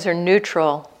when things are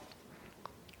neutral,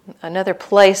 another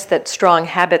place that strong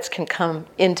habits can come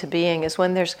into being is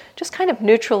when there's just kind of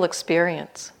neutral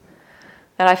experience.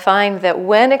 And I find that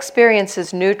when experience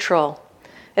is neutral,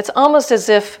 it's almost as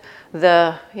if in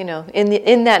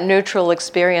that neutral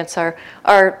experience,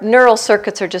 our neural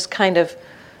circuits are just kind of,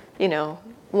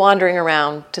 wandering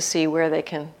around to see where they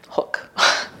can hook,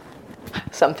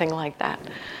 something like that.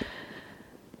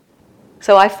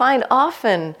 So I find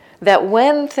often that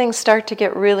when things start to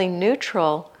get really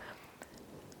neutral,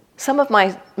 some of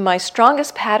my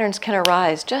strongest patterns can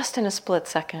arise just in a split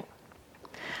second.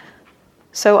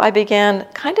 So I began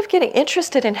kind of getting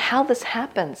interested in how this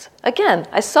happens. Again,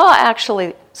 I saw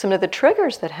actually some of the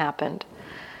triggers that happened.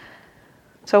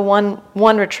 So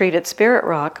one retreat at Spirit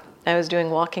Rock, I was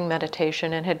doing walking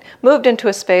meditation and had moved into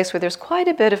a space where there's quite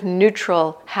a bit of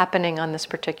neutral happening on this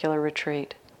particular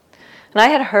retreat. And I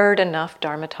had heard enough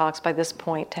Dharma talks by this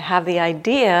point to have the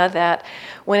idea that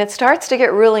when it starts to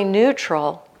get really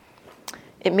neutral,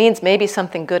 it means maybe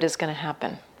something good is going to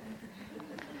happen.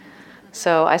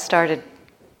 So I started,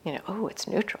 oh, it's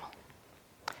neutral.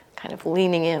 Kind of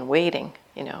leaning in, waiting,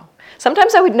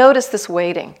 Sometimes I would notice this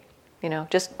waiting,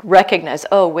 just recognize,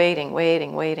 oh,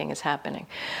 waiting is happening.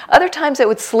 Other times it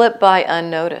would slip by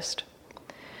unnoticed.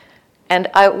 And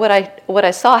what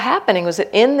I saw happening was that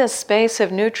in this space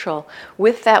of neutral,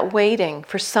 with that waiting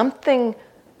for something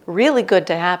really good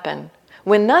to happen,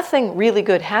 when nothing really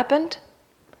good happened,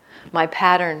 my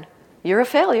pattern, "You're a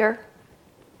failure,"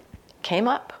 came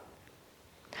up.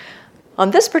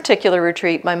 On this particular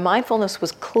retreat, my mindfulness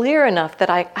was clear enough that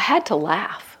I had to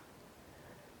laugh.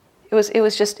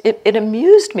 It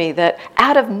amused me that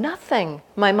out of nothing,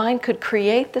 my mind could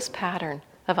create this pattern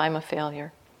of "I'm a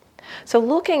failure." So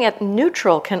looking at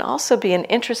neutral can also be an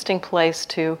interesting place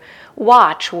to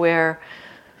watch where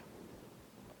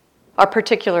our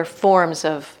particular forms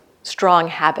of strong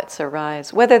habits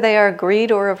arise, whether they are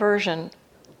greed or aversion.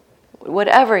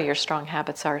 Whatever your strong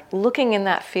habits are, looking in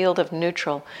that field of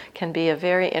neutral can be a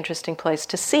very interesting place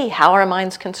to see how our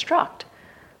minds construct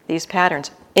these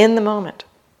patterns in the moment.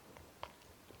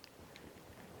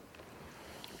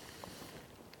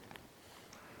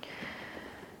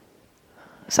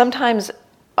 Sometimes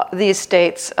these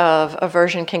states of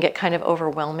aversion can get kind of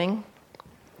overwhelming.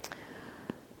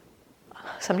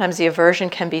 Sometimes the aversion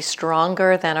can be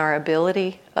stronger than our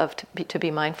ability to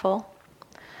be mindful.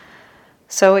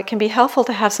 So it can be helpful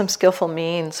to have some skillful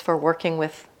means for working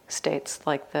with states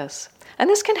like this. And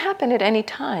this can happen at any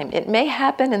time. It may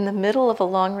happen in the middle of a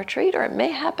long retreat, or it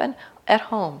may happen at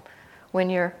home when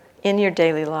you're in your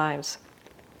daily lives.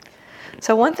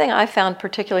 So one thing I found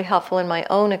particularly helpful in my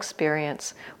own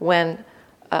experience when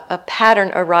a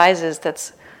pattern arises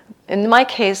that's, in my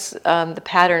case, the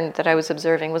pattern that I was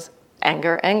observing was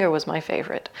anger. Anger was my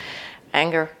favorite.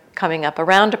 Anger coming up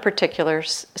around a particular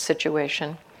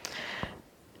situation.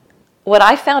 What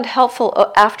I found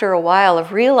helpful after a while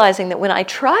of realizing that when I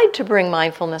tried to bring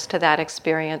mindfulness to that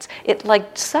experience, it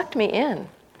sucked me in.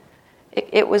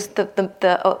 It was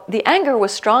the anger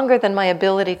was stronger than my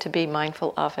ability to be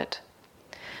mindful of it.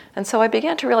 And so I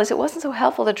began to realize it wasn't so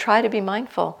helpful to try to be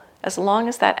mindful as long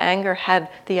as that anger had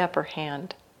the upper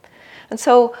hand. And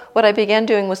so what I began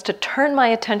doing was to turn my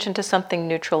attention to something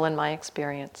neutral in my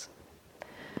experience.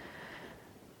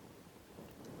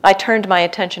 I turned my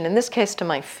attention, in this case, to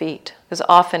my feet, because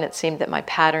often it seemed that my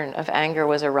pattern of anger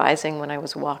was arising when I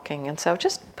was walking. And so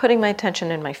just putting my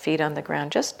attention in my feet on the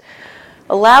ground, just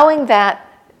allowing that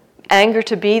anger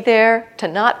to be there, to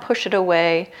not push it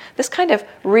away. This kind of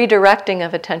redirecting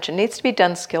of attention needs to be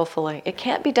done skillfully. It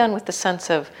can't be done with the sense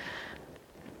of,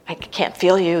 I can't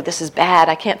feel you, this is bad,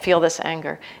 I can't feel this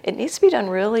anger. It needs to be done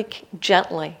really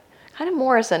gently, kind of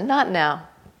more as a not now,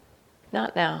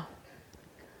 not now.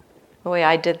 The way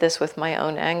I did this with my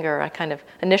own anger, I kind of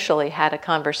initially had a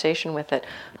conversation with it.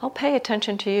 I'll pay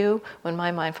attention to you when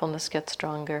my mindfulness gets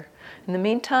stronger. In the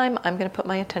meantime, I'm going to put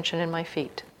my attention in my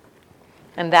feet.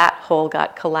 And that whole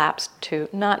got collapsed to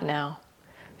not now.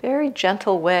 Very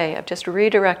gentle way of just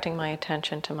redirecting my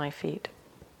attention to my feet.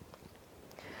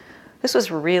 This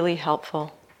was really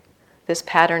helpful. This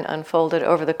pattern unfolded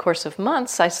over the course of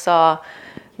months. I saw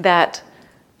that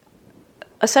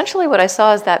essentially what I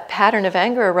saw is that pattern of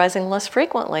anger arising less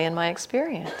frequently in my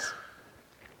experience.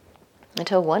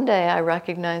 Until one day I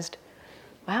recognized,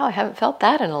 wow, I haven't felt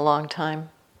that in a long time.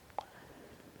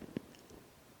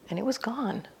 And it was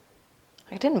gone.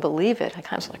 I didn't believe it. I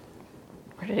kind of was like,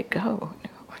 where did it go?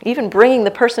 Even bringing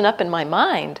the person up in my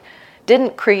mind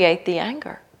didn't create the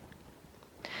anger.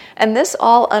 And this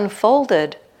all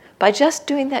unfolded by just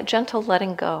doing that gentle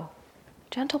letting go,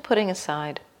 gentle putting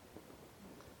aside.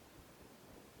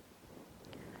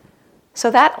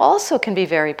 So that also can be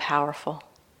very powerful.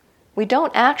 We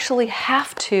don't actually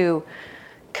have to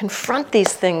confront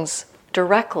these things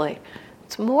directly.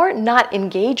 It's more not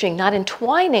engaging, not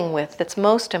entwining with that's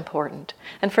most important.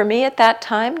 And for me at that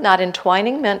time, not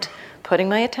entwining meant putting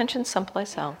my attention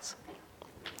someplace else.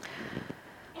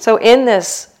 So in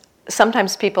this,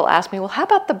 sometimes people ask me, well, how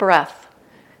about the breath?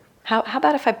 How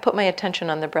about if I put my attention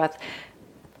on the breath?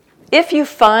 If you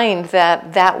find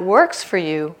that that works for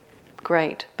you,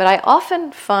 great. But I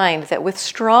often find that with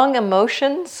strong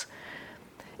emotions,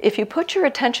 if you put your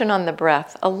attention on the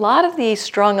breath, a lot of these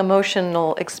strong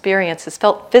emotional experiences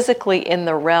felt physically in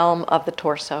the realm of the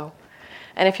torso.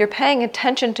 And if you're paying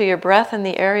attention to your breath in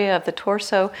the area of the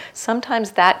torso,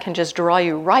 sometimes that can just draw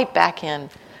you right back in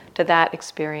to that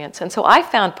experience. And so I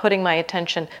found putting my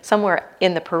attention somewhere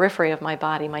in the periphery of my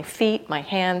body, my feet, my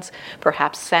hands,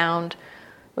 perhaps sound,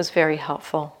 was very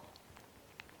helpful.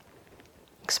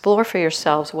 Explore for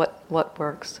yourselves what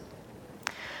works.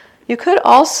 You could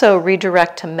also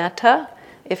redirect to metta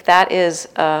if that is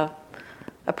a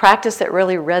practice that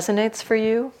really resonates for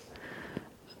you.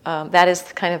 That is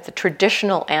kind of the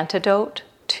traditional antidote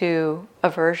to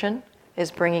aversion,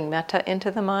 is bringing metta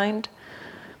into the mind.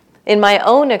 In my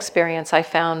own experience, I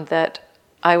found that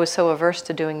I was so averse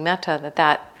to doing metta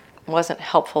that wasn't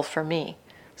helpful for me.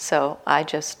 So I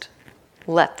just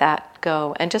let that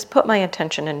go and just put my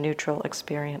attention in neutral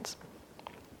experience.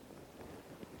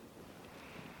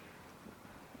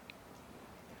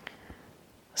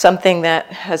 Something that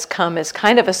has come as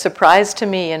kind of a surprise to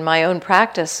me in my own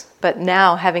practice, but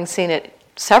now having seen it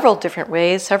several different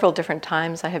ways, several different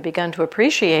times, I have begun to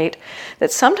appreciate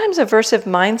that sometimes aversive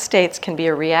mind states can be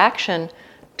a reaction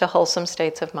to wholesome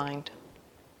states of mind.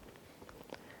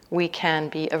 We can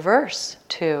be averse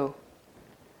to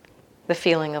the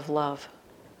feeling of love,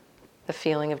 the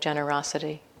feeling of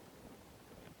generosity,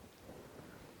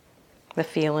 the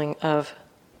feeling of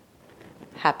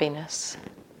happiness,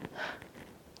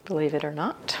 believe it or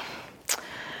not.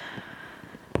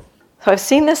 So I've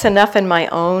seen this enough in my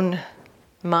own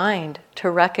mind to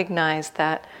recognize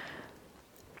that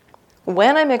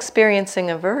when I'm experiencing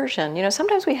aversion,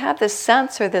 sometimes we have this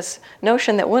sense or this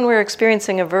notion that when we're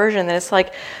experiencing aversion, that it's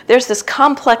like there's this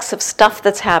complex of stuff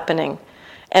that's happening.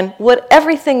 And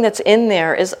everything that's in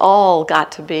there is all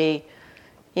got to be,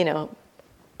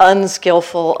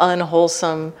 unskillful,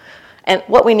 unwholesome. And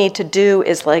what we need to do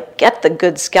is get the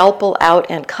good scalpel out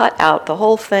and cut out the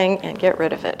whole thing and get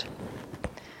rid of it.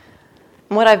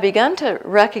 And what I've begun to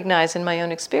recognize in my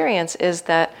own experience is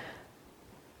that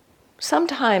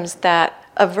sometimes that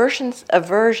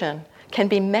aversion can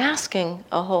be masking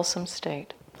a wholesome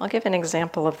state. I'll give an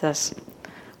example of this.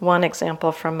 One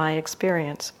example from my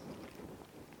experience.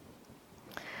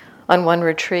 On one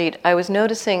retreat, I was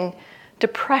noticing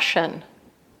depression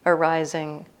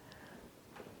arising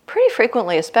pretty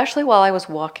frequently, especially while I was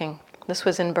walking. This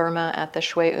was in Burma at the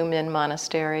Shui Umin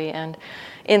Monastery, and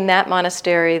in that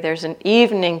monastery there's an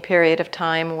evening period of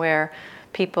time where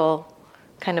people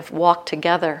kind of walk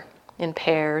together in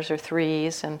pairs or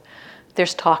threes, and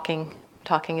there's talking.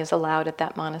 Talking is allowed at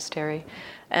that monastery.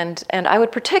 And I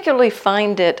would particularly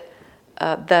find it,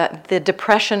 the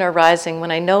depression arising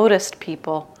when I noticed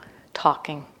people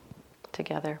talking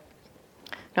together.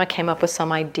 I came up with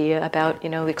some idea about,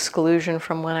 exclusion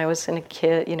from when I was a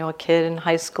kid in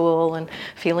high school and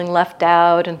feeling left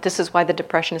out, and this is why the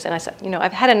depression is. And I said,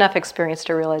 I've had enough experience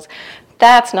to realize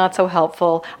that's not so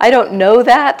helpful. I don't know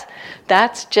that.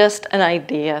 That's just an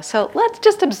idea. So let's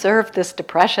just observe this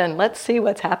depression. Let's see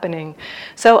what's happening.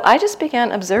 So I just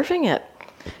began observing it.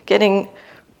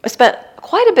 I spent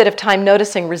quite a bit of time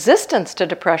noticing resistance to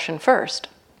depression first.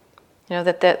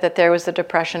 That there was the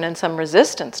depression and some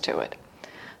resistance to it.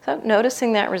 So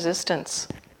noticing that resistance.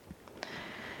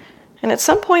 And at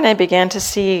some point I began to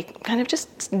see kind of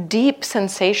just deep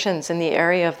sensations in the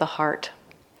area of the heart.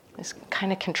 This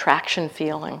kind of contraction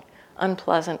feeling,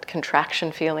 unpleasant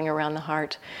contraction feeling around the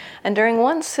heart. And during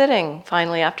one sitting,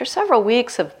 finally, after several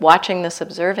weeks of watching this,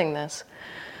 observing this,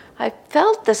 I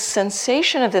felt this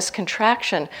sensation of this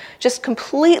contraction just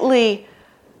completely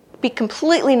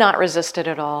not resisted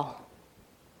at all.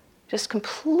 Just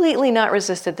completely not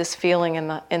resisted this feeling in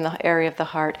the area of the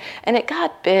heart. And it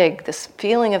got big, this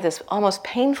feeling of this almost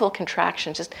painful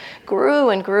contraction just grew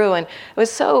and grew. And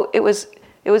it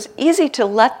was easy to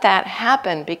let that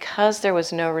happen because there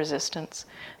was no resistance.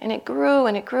 And it grew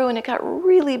and it grew and it got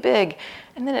really big.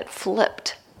 And then it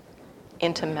flipped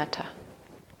into metta.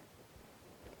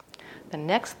 The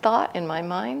next thought in my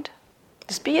mind,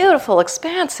 this beautiful,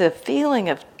 expansive feeling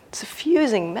of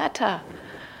suffusing metta.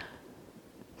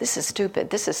 This is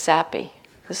stupid, this is sappy,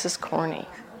 this is corny.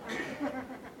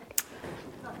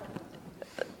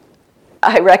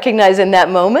 I recognize in that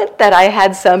moment that I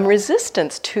had some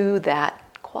resistance to that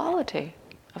quality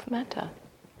of metta.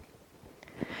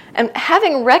 And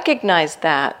having recognized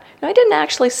that, I didn't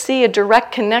actually see a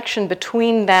direct connection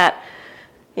between that,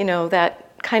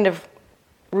 that kind of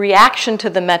reaction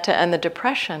to the metta and the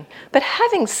depression. But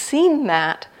having seen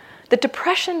that, the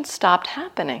depression stopped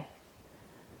happening.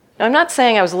 Now, I'm not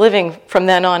saying I was living from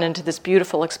then on into this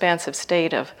beautiful, expansive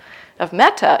state of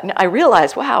metta. And I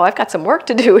realized, wow, I've got some work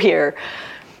to do here.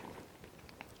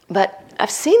 But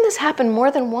I've seen this happen more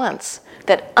than once,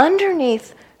 that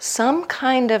underneath some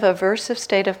kind of aversive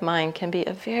state of mind can be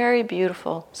a very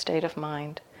beautiful state of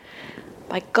mind.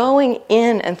 By going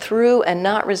in and through and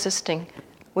not resisting,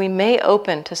 we may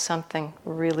open to something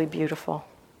really beautiful.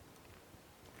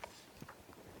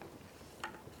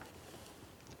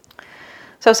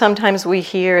 So sometimes we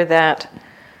hear that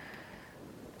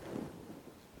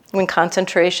when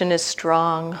concentration is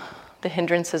strong, the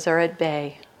hindrances are at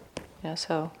bay.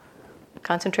 So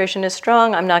concentration is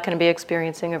strong, I'm not going to be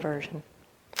experiencing aversion.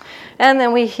 And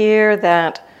then we hear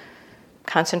that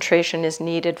concentration is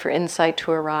needed for insight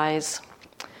to arise.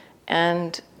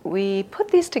 And we put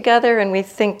these together and we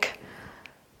think,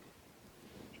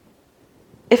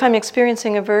 if I'm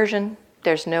experiencing aversion,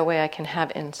 there's no way I can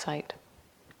have insight.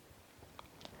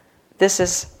 This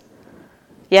is,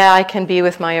 I can be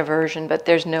with my aversion, but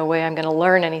there's no way I'm going to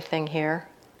learn anything here.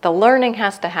 The learning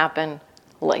has to happen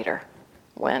later,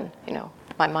 when,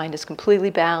 my mind is completely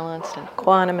balanced and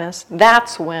equanimous.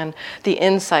 That's when the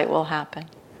insight will happen.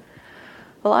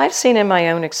 Well, I've seen in my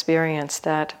own experience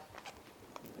that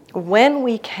when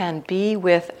we can be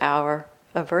with our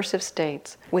aversive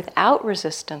states without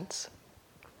resistance,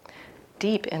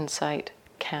 deep insight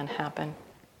can happen.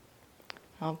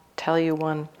 I'll tell you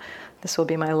one. This will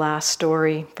be my last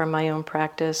story from my own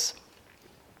practice.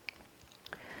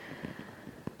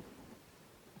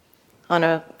 On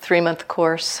a 3-month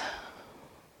course,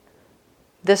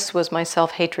 this was my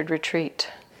self-hatred retreat.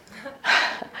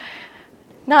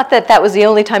 Not that that was the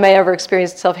only time I ever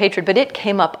experienced self-hatred, but it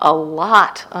came up a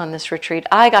lot on this retreat.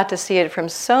 I got to see it from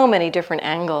so many different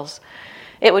angles.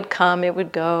 It would come, it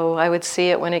would go, I would see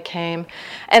it when it came.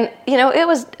 And, it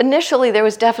was, initially there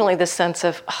was definitely this sense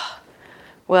of,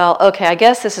 I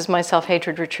guess this is my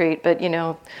self-hatred retreat, but,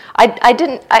 I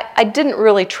didn't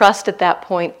really trust at that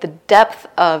point the depth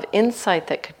of insight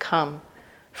that could come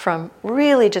from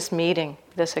really just meeting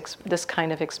this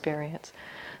kind of experience.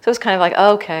 So it was kind of like,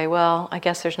 I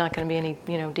guess there's not going to be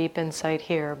any, deep insight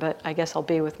here, but I guess I'll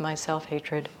be with my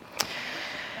self-hatred.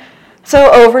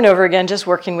 So over and over again, just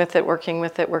working with it.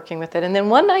 And then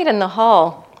one night in the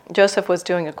hall, Joseph was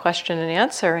doing a question and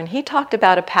answer, and he talked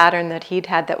about a pattern that he'd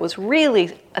had that was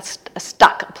really a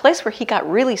place where he got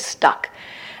really stuck.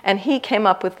 And he came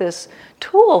up with this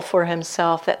tool for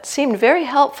himself that seemed very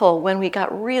helpful when he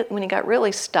got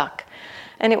really stuck.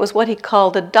 And it was what he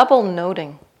called a double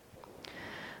noting.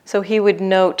 So he would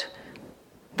note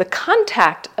the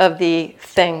contact of the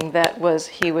thing that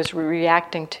he was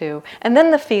reacting to, and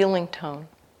then the feeling tone.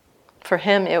 For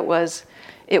him, it was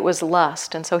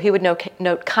lust, and so he would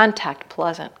note contact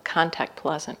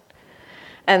pleasant.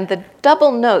 And the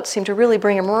double notes seemed to really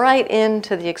bring him right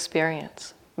into the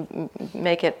experience,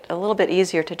 make it a little bit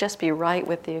easier to just be right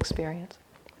with the experience.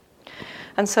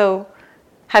 And so,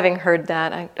 having heard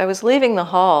that, I was leaving the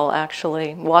hall,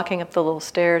 actually, walking up the little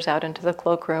stairs out into the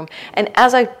cloakroom, and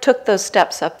as I took those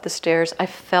steps up the stairs, I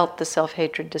felt the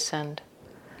self-hatred descend.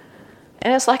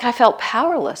 And it's like I felt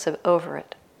powerless over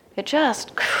it. It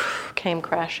just came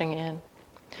crashing in.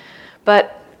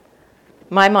 But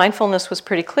my mindfulness was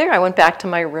pretty clear. I went back to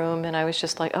my room, and I was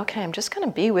just like, I'm just going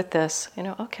to be with this.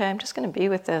 I'm just going to be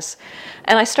with this.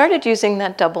 And I started using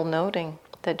that double noting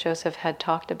that Joseph had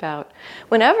talked about.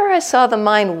 Whenever I saw the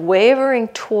mind wavering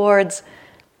towards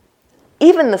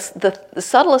even the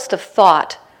subtlest of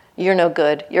thought, you're no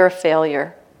good, you're a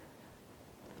failure,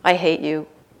 I hate you,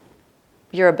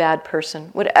 you're a bad person,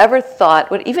 whatever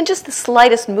thought, even just the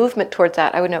slightest movement towards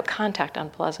that, I would know contact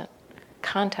unpleasant.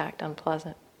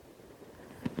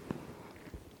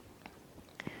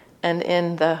 And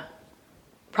in the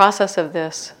process of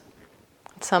this,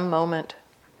 at some moment,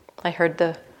 I heard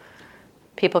the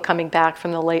people coming back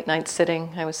from the late night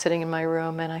sitting. I was sitting in my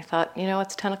room, and I thought,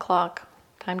 it's 10 o'clock,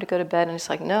 time to go to bed. And it's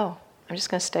like, no, I'm just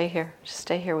going to stay here. Just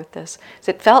stay here with this. So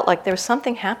it felt like there was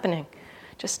something happening.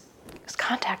 Just it was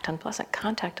contact unpleasant.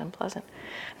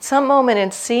 At some moment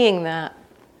in seeing that,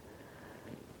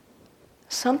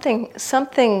 something,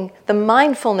 the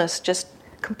mindfulness just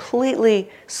completely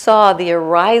saw the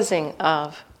arising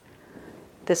of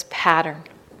this pattern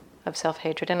of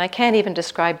self-hatred. And I can't even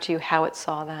describe to you how it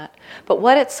saw that. But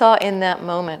what it saw in that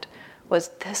moment was,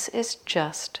 this is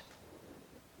just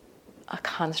a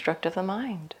construct of the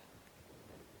mind.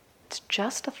 It's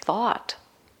just a thought.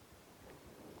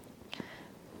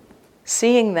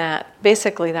 Seeing that,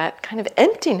 basically that kind of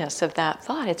emptiness of that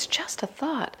thought, it's just a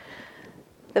thought.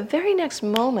 The very next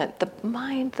moment, the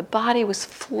mind, the body was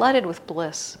flooded with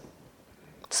bliss.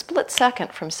 Split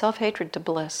second from self-hatred to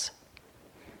bliss.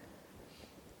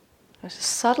 It was the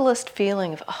subtlest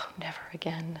feeling of, never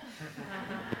again.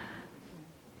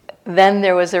 Then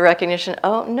there was a recognition,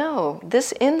 no,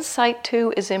 this insight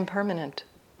too is impermanent.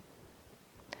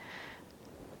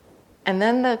 And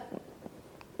then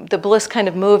the bliss kind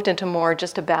of moved into more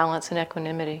just a balance and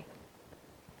equanimity.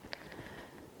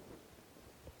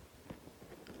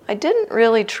 I didn't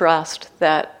really trust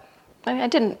that, I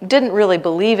didn't really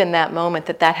believe in that moment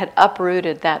that had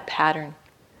uprooted that pattern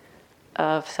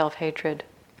of self-hatred.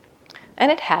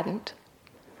 And it hadn't.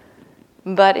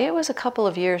 But it was a couple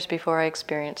of years before I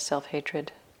experienced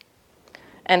self-hatred.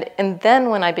 And then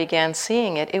when I began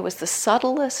seeing it, it was the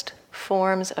subtlest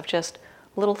forms of just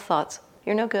little thoughts.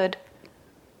 You're no good.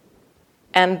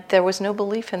 And there was no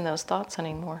belief in those thoughts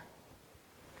anymore.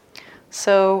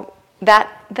 So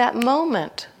that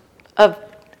moment of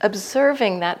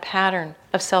observing that pattern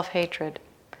of self-hatred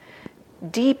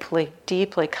deeply,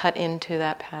 deeply cut into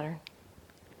that pattern,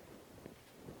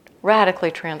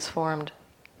 radically transformed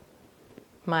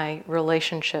my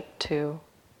relationship to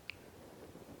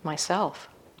myself.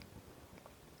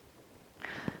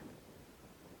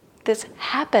 This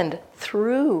happened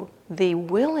through the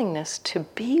willingness to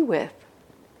be with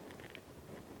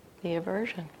the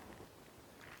aversion.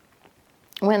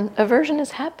 When aversion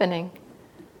is happening,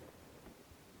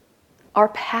 our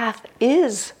path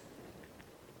is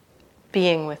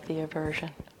being with the aversion.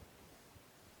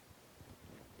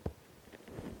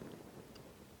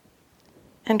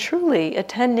 And truly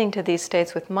attending to these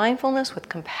states with mindfulness, with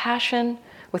compassion,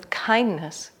 with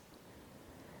kindness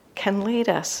can lead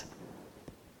us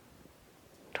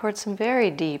towards some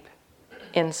very deep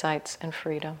insights and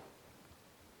freedom.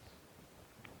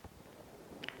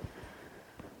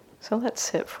 So let's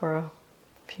sit for a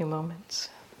few moments.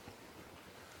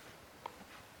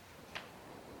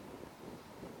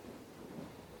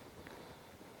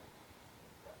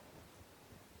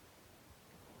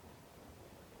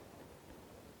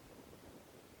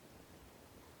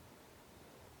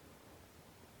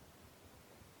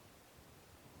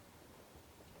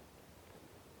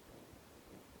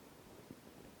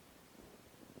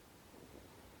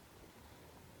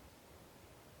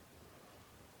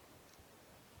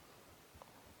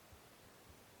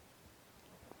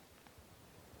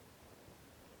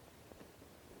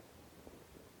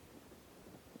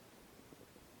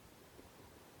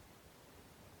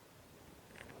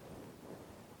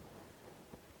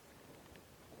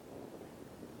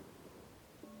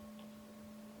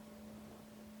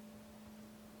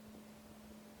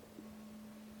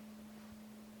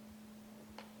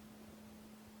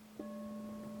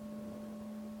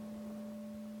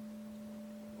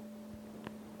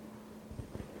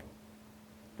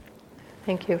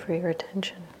 Thank you for your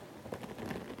attention.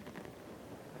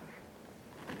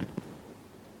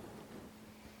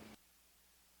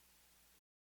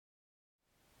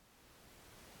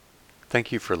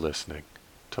 Thank you for listening.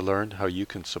 To learn how you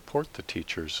can support the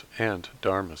teachers and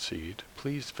Dharma Seed,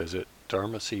 please visit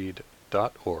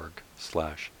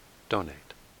dharmaseed.org/donate.